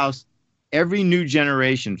 Last House, every new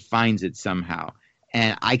generation finds it somehow,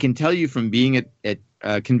 and I can tell you from being at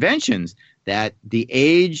conventions that the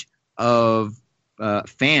age of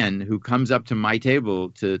fan who comes up to my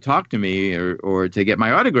table to talk to me or to get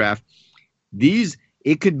my autograph, these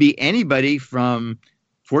it could be anybody from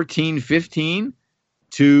 14, 15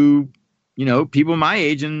 to, people my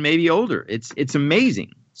age and maybe older. It's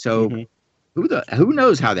amazing. So who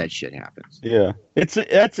knows how that shit happens? Yeah,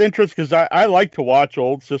 that's interesting because I like to watch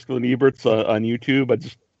old Siskel and Eberts on YouTube. I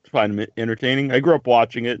just find them entertaining. I grew up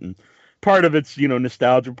watching it, and part of it's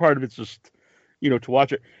nostalgia, part of it's just to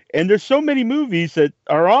watch it. And there's so many movies that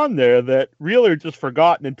are on there that really are just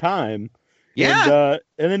forgotten in time. Yeah,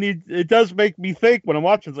 and then it does make me think when I'm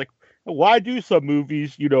watching. It's like, why do some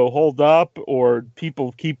movies hold up or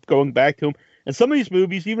people keep going back to them? And some of these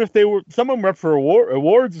movies, even if some of them were up for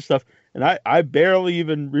awards and stuff. And I barely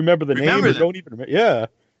even remember the name or don't even remember. Yeah.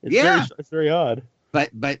 It's very odd.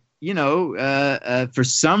 But for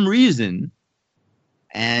some reason,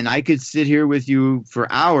 and I could sit here with you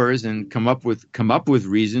for hours and come up with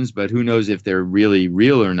reasons, but who knows if they're really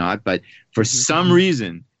real or not. But for some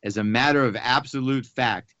reason, as a matter of absolute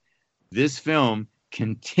fact, this film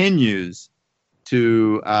continues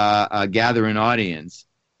to gather an audience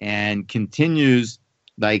and continues.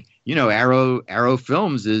 Like, Arrow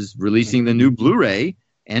Films is releasing the new Blu-ray.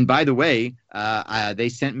 And by the way, they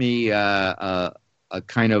sent me a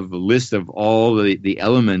kind of list of all the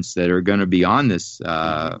elements that are going to be on this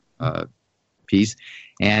piece.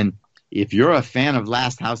 And if you're a fan of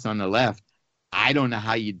Last House on the Left, I don't know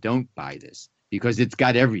how you don't buy this, because it's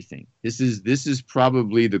got everything. This is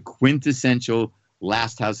probably the quintessential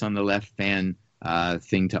Last House on the Left fan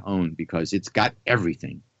thing to own, because it's got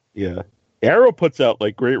everything. Yeah. Arrow puts out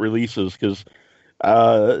like great releases because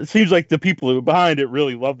it seems like the people who are behind it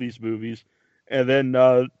really love these movies. And then,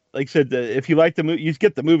 like I said, if you like the movie, you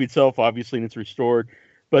get the movie itself, obviously, and it's restored.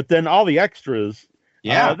 But then all the extras.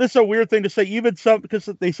 Yeah. This is a weird thing to say. Even because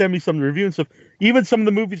they send me some review and stuff. Even some of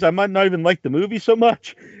the movies, I might not even like the movie so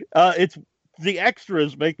much. It's the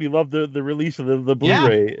extras make me love the release of the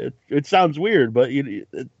Blu-ray. Yeah. It sounds weird, but it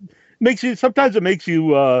makes you. Sometimes it makes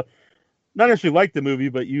you. Not necessarily like the movie,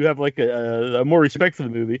 but you have like a more respect for the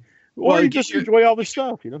movie, or you just enjoy all the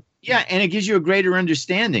stuff, Yeah, and it gives you a greater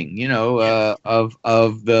understanding, of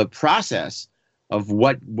the process of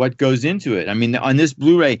what goes into it. I mean, on this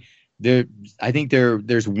Blu-ray, I think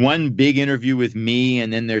there's one big interview with me,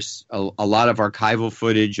 and then there's a lot of archival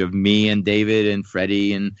footage of me and David and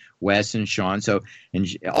Freddie and Wes and Sean. So, and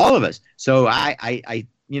all of us. So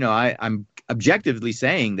I'm objectively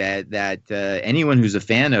saying that anyone who's a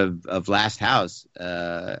fan of Last House,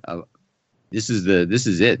 this is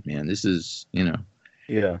it, man. This is,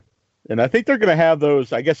 Yeah. And I think they're going to have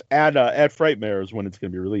those, I guess, at Frightmares when it's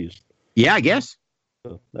going to be released. Yeah, I guess.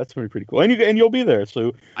 So that's going to be pretty cool. And you'll be there.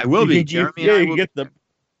 So I will be, Jeremy. You get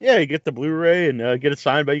the Blu-ray and get it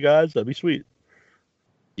signed by you guys. That'd be sweet.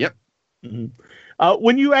 Yep. Mm-hmm.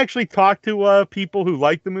 When you actually talk to people who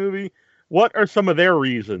like the movie, what are some of their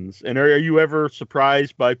reasons? And are you ever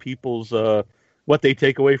surprised by people's what they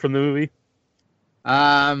take away from the movie?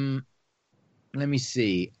 Let me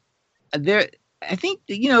see. I think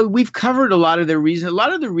we've covered a lot of their reasons. A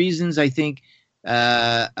lot of the reasons, I think,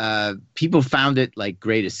 people found it like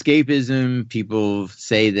great escapism. People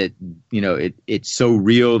say that it's so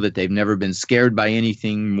real that they've never been scared by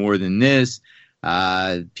anything more than this.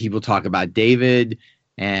 People talk about David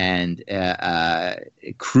and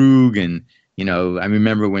Krug, and I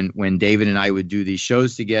remember when David and I would do these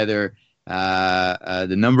shows together,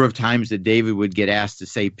 the number of times that David would get asked to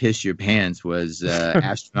say "piss your pants" was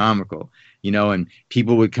astronomical. And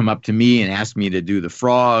people would come up to me and ask me to do the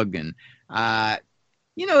frog, and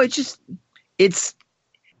we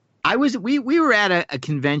were at a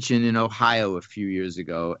convention in Ohio a few years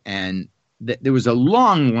ago, and there was a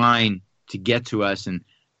long line to get to us, and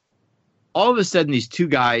all of a sudden these two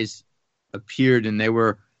guys appeared, and they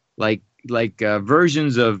were like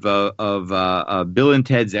versions of Bill and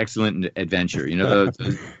Ted's Excellent Adventure.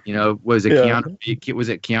 Was it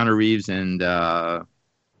Keanu Reeves and I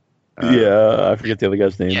forget the other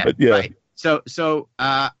guy's name, but yeah. Right. So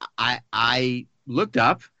I looked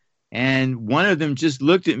up, and one of them just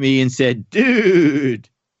looked at me and said, "Dude,"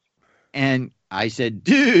 and I said,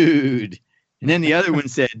 "Dude," and then the other one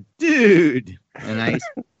said, "Dude," and I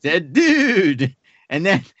said, "Dude," and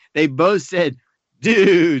then they both said,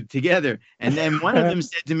 "Dude," together. And then one of them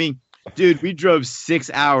said to me, "Dude, we drove 6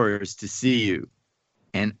 hours to see you."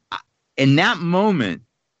 And in that moment,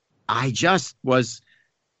 I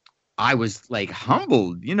was like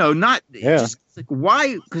humbled, just like,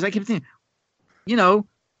 why? Because I kept thinking,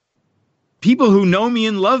 people who know me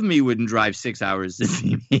and love me wouldn't drive 6 hours to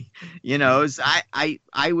see me, So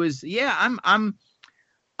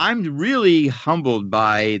I'm really humbled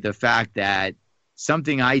by the fact that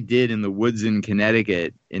something I did in the woods in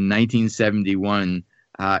Connecticut in 1971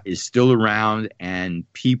 is still around, and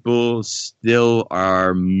people still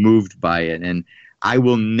are moved by it. And I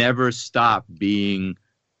will never stop being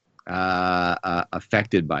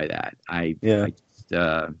affected by that. I just,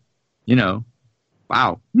 wow.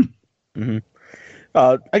 Mm-hmm.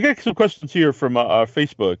 I got some questions here from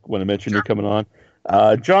Facebook when I mentioned you're coming on.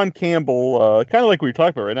 John Campbell, kind of like we were talking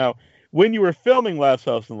about right now, when you were filming Last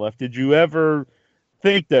House on the Left, did you ever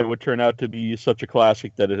think that it would turn out to be such a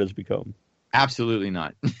classic that it has become? Absolutely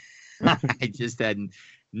not. I just had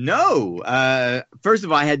no. First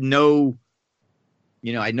of all, I had no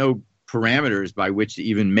parameters by which to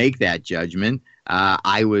even make that judgment.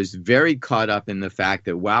 I was very caught up in the fact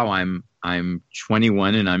that, wow, I'm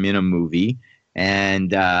 21 and I'm in a movie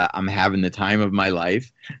and I'm having the time of my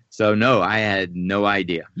life. So no, I had no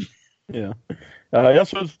idea. Yeah.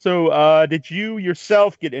 So did you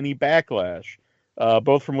yourself get any backlash,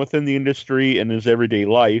 both from within the industry and his everyday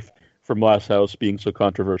life, from Last House being so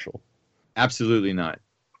controversial? Absolutely not.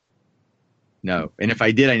 No, and if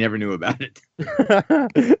I did, I never knew about it.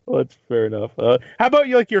 Well, that's fair enough. How about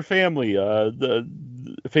you, like your family, the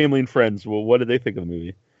family and friends? Well, what did they think of the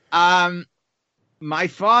movie? My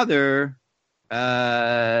father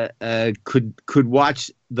could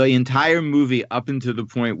watch the entire movie up until the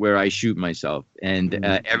point where I shoot myself, and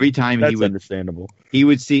every time that's understandable. He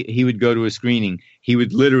would go to a screening. He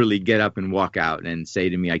would literally get up and walk out and say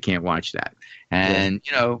to me, "I can't watch that." And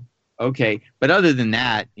okay, but other than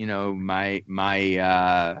that, my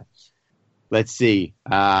let's see,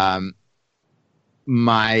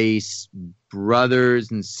 my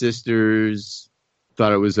brothers and sisters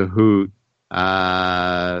thought it was a hoot.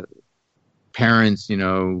 Parents,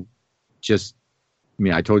 just,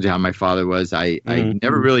 I told you how my father was. I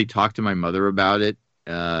never really talked to my mother about it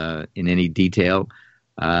in any detail.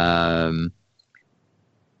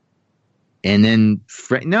 And then,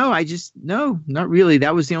 no, not really.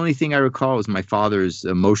 That was the only thing I recall was my father's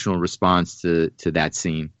emotional response to that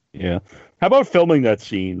scene. Yeah. How about filming that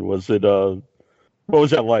scene? Was it, what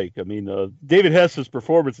was that like? I mean, David Hess's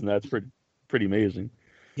performance in that's pretty amazing.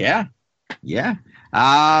 Yeah. Yeah.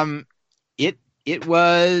 It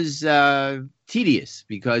was tedious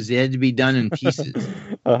because it had to be done in pieces.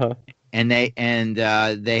 Uh-huh. And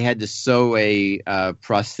they had to sew a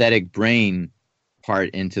prosthetic brain part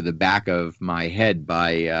into the back of my head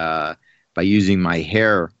by using my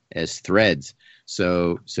hair as threads.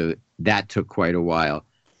 So that took quite a while.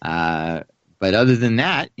 But other than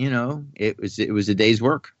that, it was a day's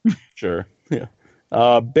work. Sure. Yeah.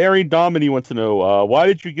 Barry Dominy wants to know, why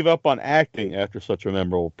did you give up on acting after such a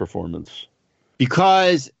memorable performance?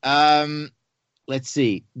 Because let's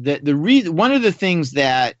see, the reason, one of the things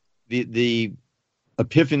that the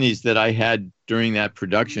epiphanies that I had during that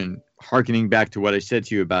production, hearkening back to what I said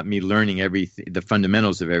to you about me learning the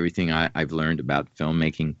fundamentals of everything I've learned about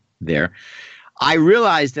filmmaking there, I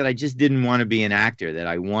realized that I just didn't want to be an actor, that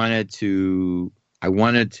I wanted to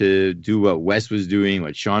do what Wes was doing,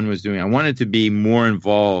 what Sean was doing. I wanted to be more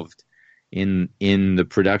involved in the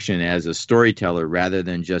production as a storyteller rather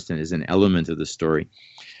than just as an element of the story.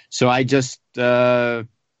 So I just tried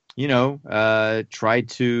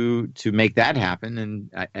to make that happen,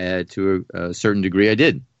 and to a certain degree I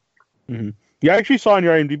did. Mm-hmm. Yeah, I actually saw on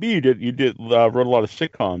your IMDb you did wrote a lot of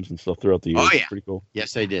sitcoms and stuff throughout the years. Oh yeah, pretty cool.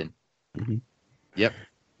 Yes, I did. Mm-hmm. Yep.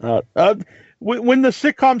 When the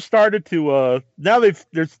sitcom started to now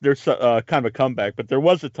there's kind of a comeback, but there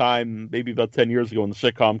was a time maybe about 10 years ago when the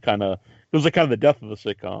sitcom it was like kind of the death of the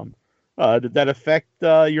sitcom. Did that affect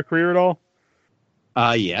your career at all?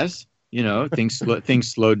 Yes. Things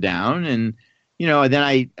slowed down, and then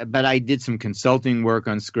I did some consulting work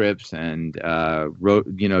on scripts and wrote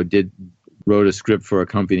a script for a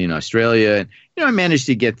company in Australia, and I managed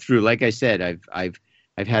to get through. Like I said, I've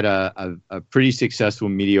had a pretty successful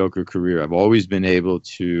mediocre career. I've always been able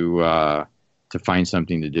to find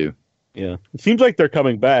something to do. Yeah, it seems like they're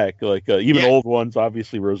coming back. Like even old ones,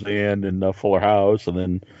 obviously Roseanne and Fuller House, and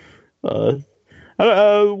then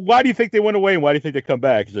why do you think they went away, and why do you think they come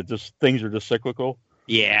back? Is it just things are just cyclical?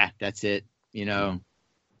 Yeah, that's it.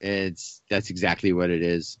 That's exactly what it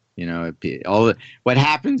is. What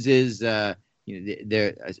happens is there's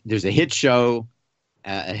a hit show,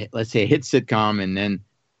 let's say a hit sitcom, and then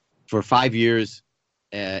for 5 years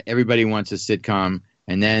everybody wants a sitcom,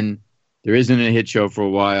 and then there isn't a hit show for a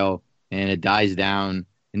while, and it dies down,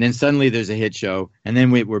 and then suddenly there's a hit show, and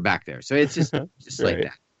then we're back there. So it's just right. like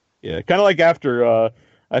that. Yeah, kind of like after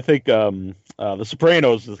I think The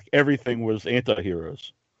Sopranos, everything was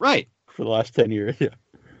anti-heroes. Right. For the last 10 years, yeah.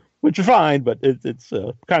 Which is fine, but it's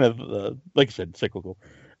kind of, like I said, cyclical.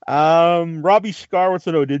 Robbie Scar wants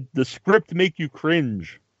to know, did the script make you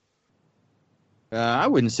cringe? I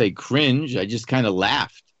wouldn't say cringe. I just kind of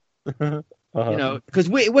laughed, Uh-huh. because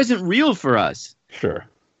it wasn't real for us. Sure.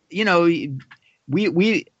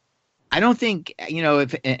 We I don't think,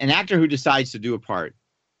 if an actor who decides to do a part,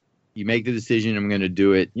 you make the decision, I'm going to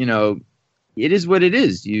do it. It is what it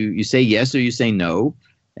is. You say yes or you say no,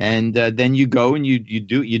 and then you go and you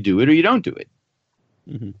do it or you don't do it.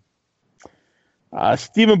 Mm-hmm.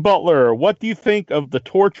 Stephen Butler, what do you think of the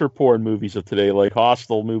torture porn movies of today, like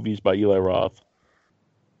Hostel movies by Eli Roth?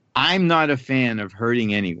 I'm not a fan of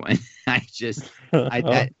hurting anyone.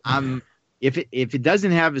 I'm if it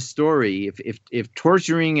doesn't have a story, if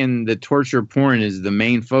torturing and the torture porn is the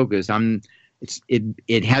main focus,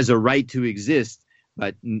 it has a right to exist,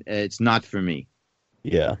 but it's not for me.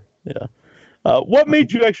 Yeah. What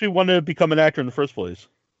made you actually want to become an actor in the first place?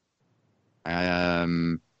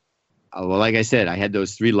 Well, like I said, I had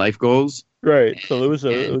those 3 life goals. Right. So it was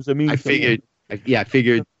a means. I figured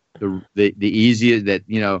the easiest that,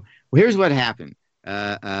 well, here's what happened.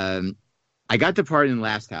 I got the part in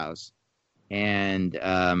Last House, and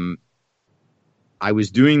I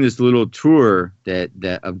was doing this little tour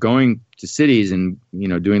that of going to cities and,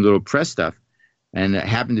 doing little press stuff, and it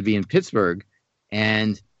happened to be in Pittsburgh,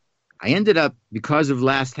 and I ended up, because of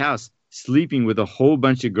Last House, sleeping with a whole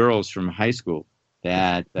bunch of girls from high school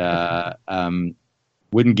that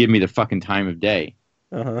wouldn't give me the fucking time of day.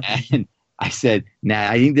 Uh-huh. And I said, nah,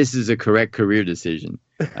 I think this is a correct career decision.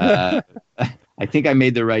 I think I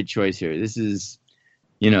made the right choice here. This is,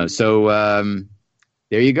 so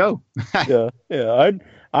there you go. Yeah.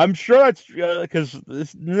 I'm sure that's because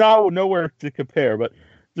it's nowhere to compare, but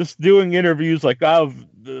just doing interviews like I have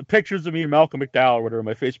the pictures of me and Malcolm McDowell or whatever on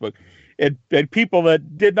my Facebook, and people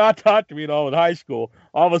that did not talk to me at all in high school,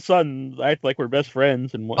 all of a sudden act like we're best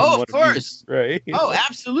friends. And of course. Right. Oh,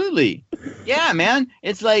 absolutely. Yeah, man.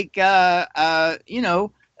 It's like, wow.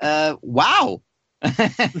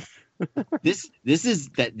 This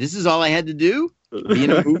is all I had to do? Be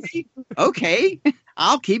in a movie? Okay.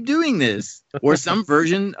 I'll keep doing this, or some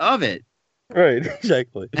version of it. Right,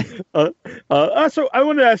 exactly. So I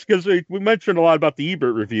want to ask, because we mentioned a lot about the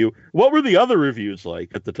Ebert review. What were the other reviews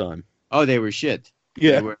like at the time? Oh, they were shit.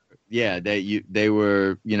 Yeah. They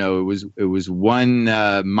were, it was one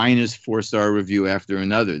minus 4-star review after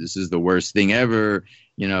another. This is the worst thing ever.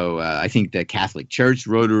 I think the Catholic Church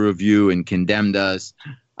wrote a review and condemned us.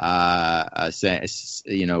 I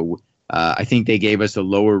think they gave us a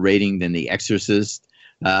lower rating than The Exorcist.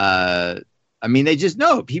 They just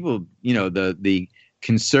know people, the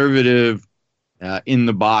conservative in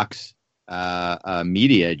the box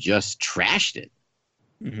media just trashed it.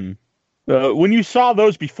 Mm-hmm. When you saw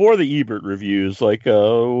those before the Ebert reviews, like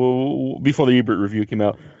before the Ebert review came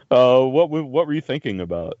out, what were you thinking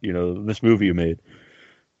about, this movie you made?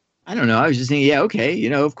 I don't know. I was just thinking, yeah, okay,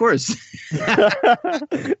 of course.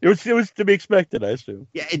 It was to be expected, I assume.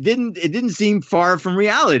 Yeah, it didn't seem far from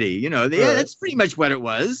reality. Yeah, that's pretty much what it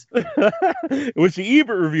was. It was the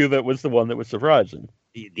Ebert review that was the one that was surprising.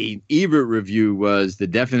 The Ebert review was the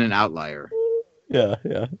definite outlier. Yeah.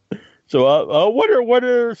 So, what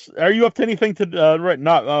are you up to anything to right?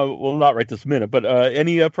 Not right this minute, but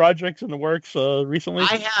any projects in the works recently?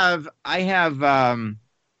 I have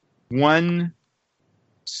one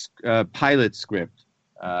pilot script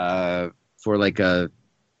for like I'm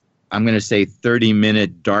going to say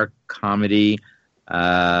 30-minute dark comedy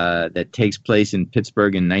that takes place in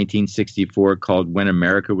Pittsburgh in 1964 called When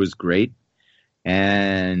America Was Great,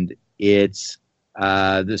 and it's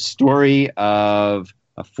the story of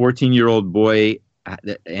a 14-year-old boy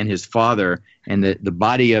and his father, and the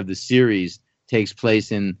body of the series takes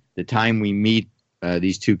place in the time we meet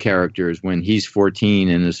these two characters when he's 14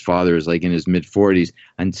 and his father is like in his mid-40s,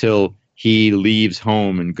 until he leaves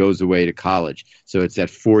home and goes away to college. So it's that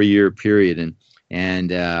 4-year period,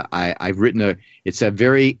 and I've written it's a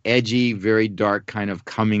very edgy, very dark kind of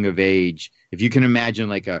coming of age. If you can imagine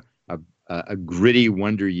like a gritty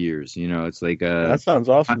Wonder Years, it's like that sounds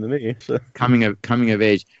awesome to me. coming of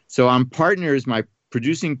age. So I'm partners. My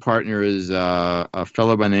producing partner is a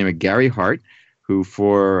fellow by the name of Gary Hart, who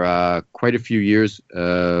for quite a few years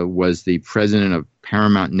was the president of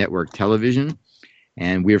Paramount Network Television,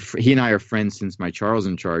 and he and I are friends since my Charles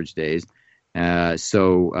in Charge days.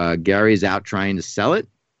 So Gary is out trying to sell it,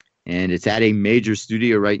 and it's at a major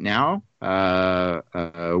studio right now.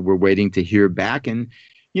 We're waiting to hear back, and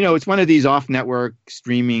it's one of these off-network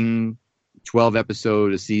streaming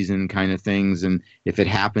 12-episode a season kind of things, and if it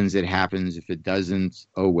happens, it happens. If it doesn't,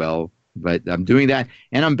 oh well. But I'm doing that,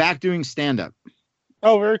 and I'm back doing stand-up.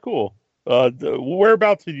 Oh, very cool.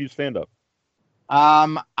 Whereabouts did you stand up?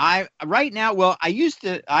 I right now. Well, I used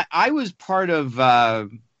to. I was part of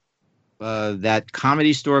that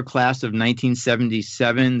Comedy Store class of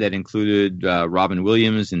 1977 that included Robin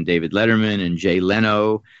Williams and David Letterman and Jay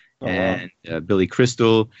Leno and Billy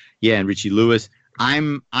Crystal, and Richie Lewis.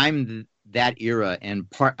 I'm that era, and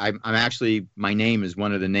I'm actually, my name is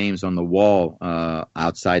one of the names on the wall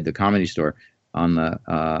outside the Comedy Store on the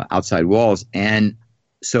outside walls, and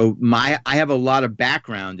so I have a lot of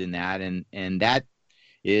background in that, and that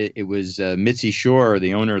it was Mitzi Shore,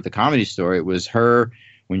 the owner of the Comedy Store. It was her.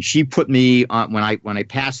 When she put me on, when I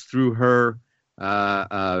passed through her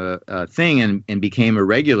thing and became a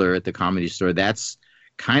regular at the Comedy Store, that's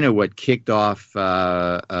kind of what kicked off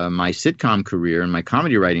my sitcom career and my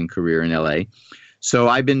comedy writing career in L.A. So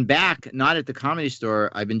I've been back, not at the Comedy Store.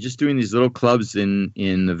 I've been just doing these little clubs in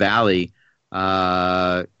the Valley,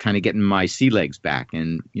 kind of getting my sea legs back.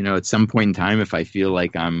 And at some point in time, if I feel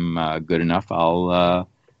like I'm good enough, I'll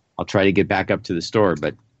try to get back up to the store.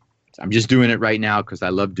 But I'm just doing it right now because I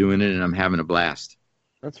love doing it and I'm having a blast.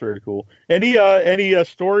 That's very cool. Any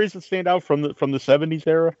stories that stand out from the 70s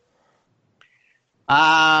era?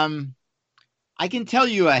 I can tell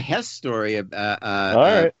you a Hess story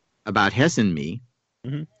about Hess and me.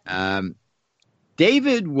 Mm-hmm.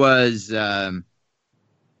 David was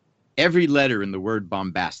every letter in the word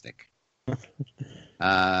bombastic.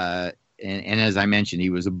 And as I mentioned, he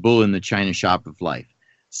was a bull in the china shop of life.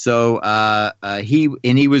 So he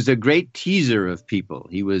was a great teaser of people.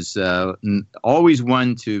 He was always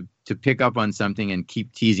one to pick up on something and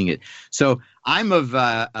keep teasing it. So I'm of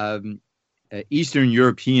Eastern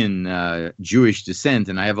European Jewish descent,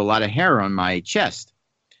 and I have a lot of hair on my chest.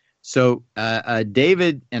 So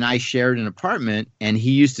David and I shared an apartment, and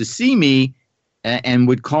he used to see me and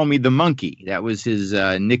would call me the monkey. That was his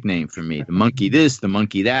nickname for me, the monkey this, the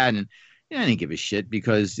monkey that, and I didn't give a shit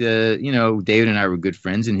because, David and I were good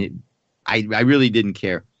friends, and I really didn't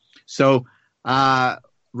care. So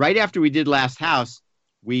right after we did Last House,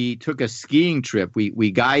 we took a skiing trip.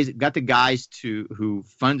 We got the guys who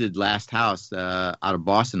funded Last House out of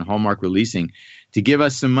Boston, Hallmark Releasing, to give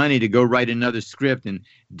us some money to go write another script. And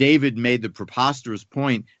David made the preposterous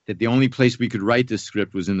point that the only place we could write this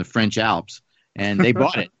script was in the French Alps, and they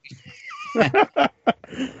bought it.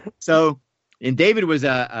 So. And David was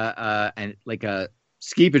a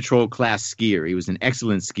ski patrol class skier. He was an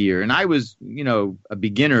excellent skier. And I was, a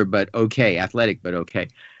beginner, but okay, athletic, but okay.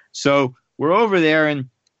 So we're over there, and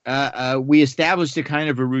we established a kind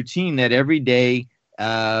of a routine that every day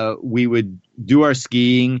we would do our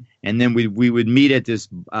skiing, and then we would meet at this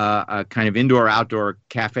kind of indoor-outdoor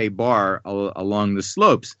cafe bar along the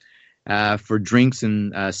slopes for drinks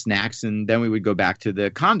and snacks, and then we would go back to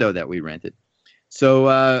the condo that we rented.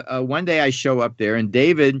 So one day I show up there, and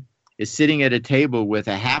David is sitting at a table with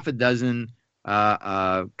a half a dozen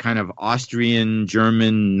kind of Austrian,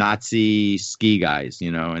 German, Nazi ski guys,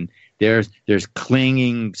 and there's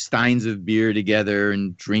clanging steins of beer together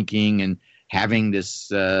and drinking and having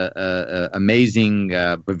this amazing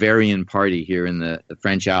Bavarian party here in the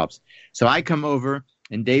French Alps. So I come over,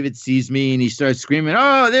 and David sees me, and he starts screaming,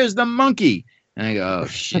 "Oh, there's the monkey!" And I go, "Oh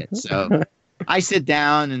shit!" So I sit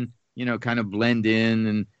down and kind of blend in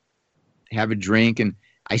and have a drink. And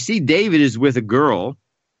I see David is with a girl,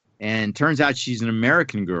 and turns out she's an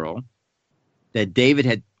American girl that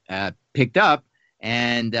David had picked up,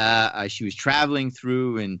 and she was traveling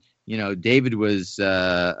through, and, David was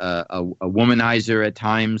a womanizer at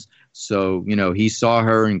times. So, he saw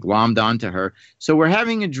her and glommed onto her. So we're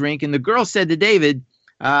having a drink, and the girl said to David,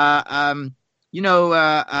 I've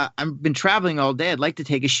been traveling all day. I'd like to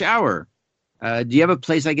take a shower. Do you have a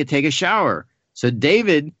place I could take a shower? So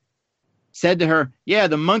David said to her, "Yeah,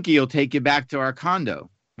 the monkey will take you back to our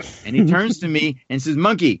condo." And he turns to me and says,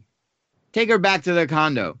 "Monkey, take her back to the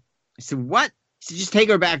condo." I said, "What?" He said, "Just take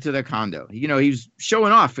her back to the condo." He was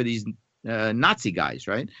showing off for these Nazi guys,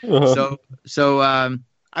 right? Uh-huh. So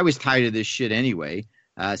I was tired of this shit anyway.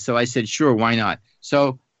 So I said, "Sure, why not?"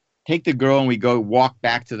 So take the girl, and we walk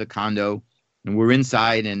back to the condo, and we're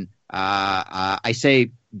inside, and I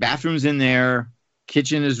say, "Bathroom's in there.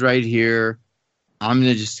 Kitchen is right here. I'm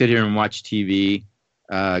going to just sit here and watch TV.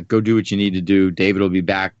 Go do what you need to do. David will be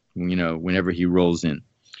back, whenever he rolls in."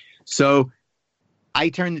 So I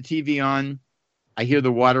turn the TV on. I hear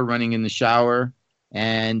the water running in the shower.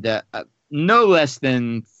 And no less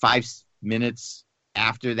than 5 minutes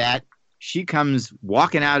after that, she comes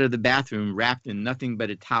walking out of the bathroom wrapped in nothing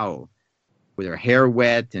but a towel with her hair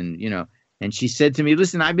wet and, And she said to me,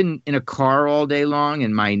 "Listen, I've been in a car all day long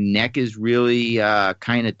and my neck is really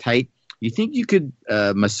kind of tight. You think you could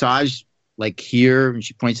massage like here?" And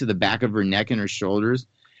she points to the back of her neck and her shoulders.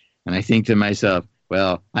 And I think to myself,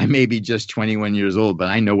 well, I may be just 21 years old, but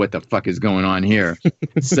I know what the fuck is going on here.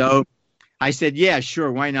 So I said, yeah,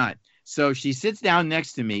 sure, why not? So she sits down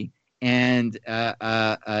next to me, and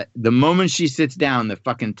the moment she sits down, the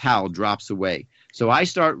fucking towel drops away. So I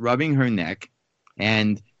start rubbing her neck,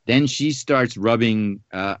 and then she starts rubbing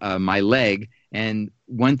my leg, and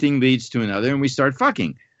one thing leads to another, and we start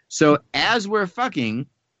fucking. So as we're fucking,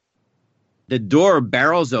 the door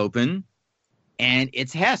barrels open, and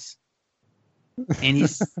it's Hess. And he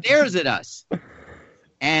stares at us,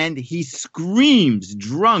 and he screams,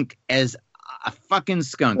 drunk as a fucking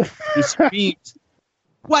skunk. He screams,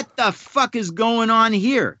 "What the fuck is going on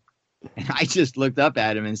here?" And I just looked up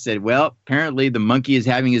at him and said, well, apparently the monkey is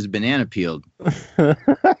having his banana peeled.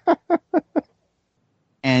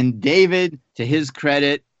 And David, to his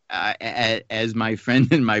credit, as my friend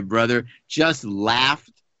and my brother, just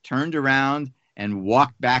laughed, turned around, and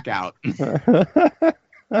walked back out.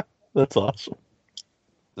 That's awesome.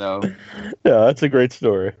 So, yeah, that's a great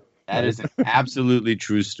story. That is an absolutely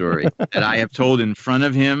true story that I have told in front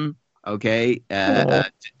of him, okay,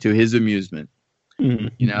 to his amusement.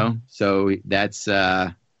 You know, so that's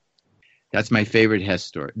my favorite Hess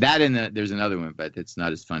story. That and there's another one, but it's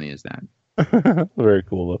not as funny as that. Very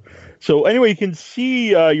cool, though. So anyway, you can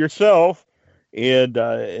see yourself and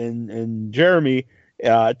Jeremy,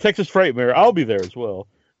 Texas Frightmare. I'll be there as well.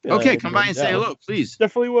 Okay, come by and say hello, please.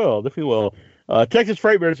 Definitely will. Texas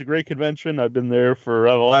Frightmare is a great convention. I've been there for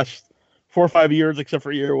the last 4 or 5 years, except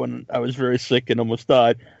for a year when I was very sick and almost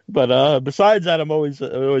died. But besides that, I'm always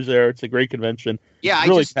there. It's a great convention. Yeah, it's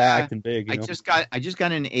really packed and big. I just got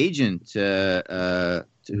an agent who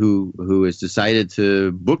has decided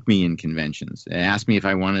to book me in conventions and asked me if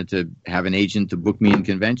I wanted to have an agent to book me in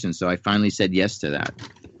conventions. So I finally said yes to that.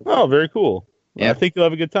 Oh, very cool. Well, yeah, I think you'll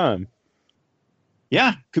have a good time.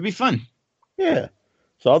 Yeah, could be fun. Yeah.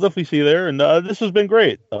 So I'll definitely see you there. And this has been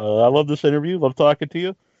great. I love this interview. Love talking to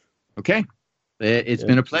you. Okay. It's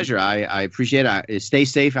been a pleasure. I appreciate it. Stay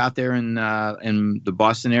safe out there in the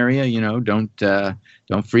Boston area. You know,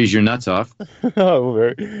 don't freeze your nuts off.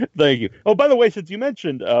 Thank you. Oh, by the way, since you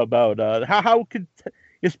mentioned about how could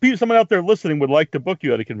if someone out there listening would like to book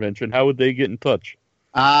you at a convention, how would they get in touch?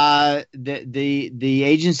 The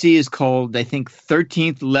agency is called, I think,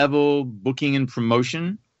 13th Level Booking and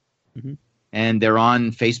Promotion, and they're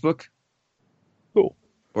on Facebook. Cool.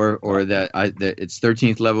 Or it's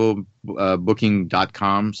 13th level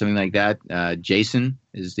booking.com, something like that. Jason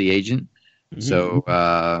is the agent. So,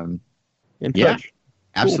 in touch. Yeah,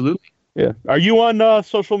 absolutely. Cool. Yeah. Are you on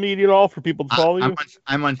social media at all for people to follow you?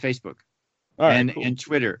 I'm on Facebook. All right, cool. And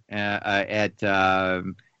Twitter at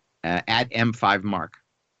M5Marc.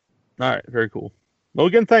 All right. Very cool. Well,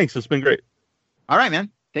 again, thanks. It's been great. All right, man.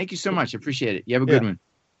 Thank you so much. Appreciate it. You have a good one.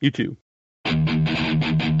 You too.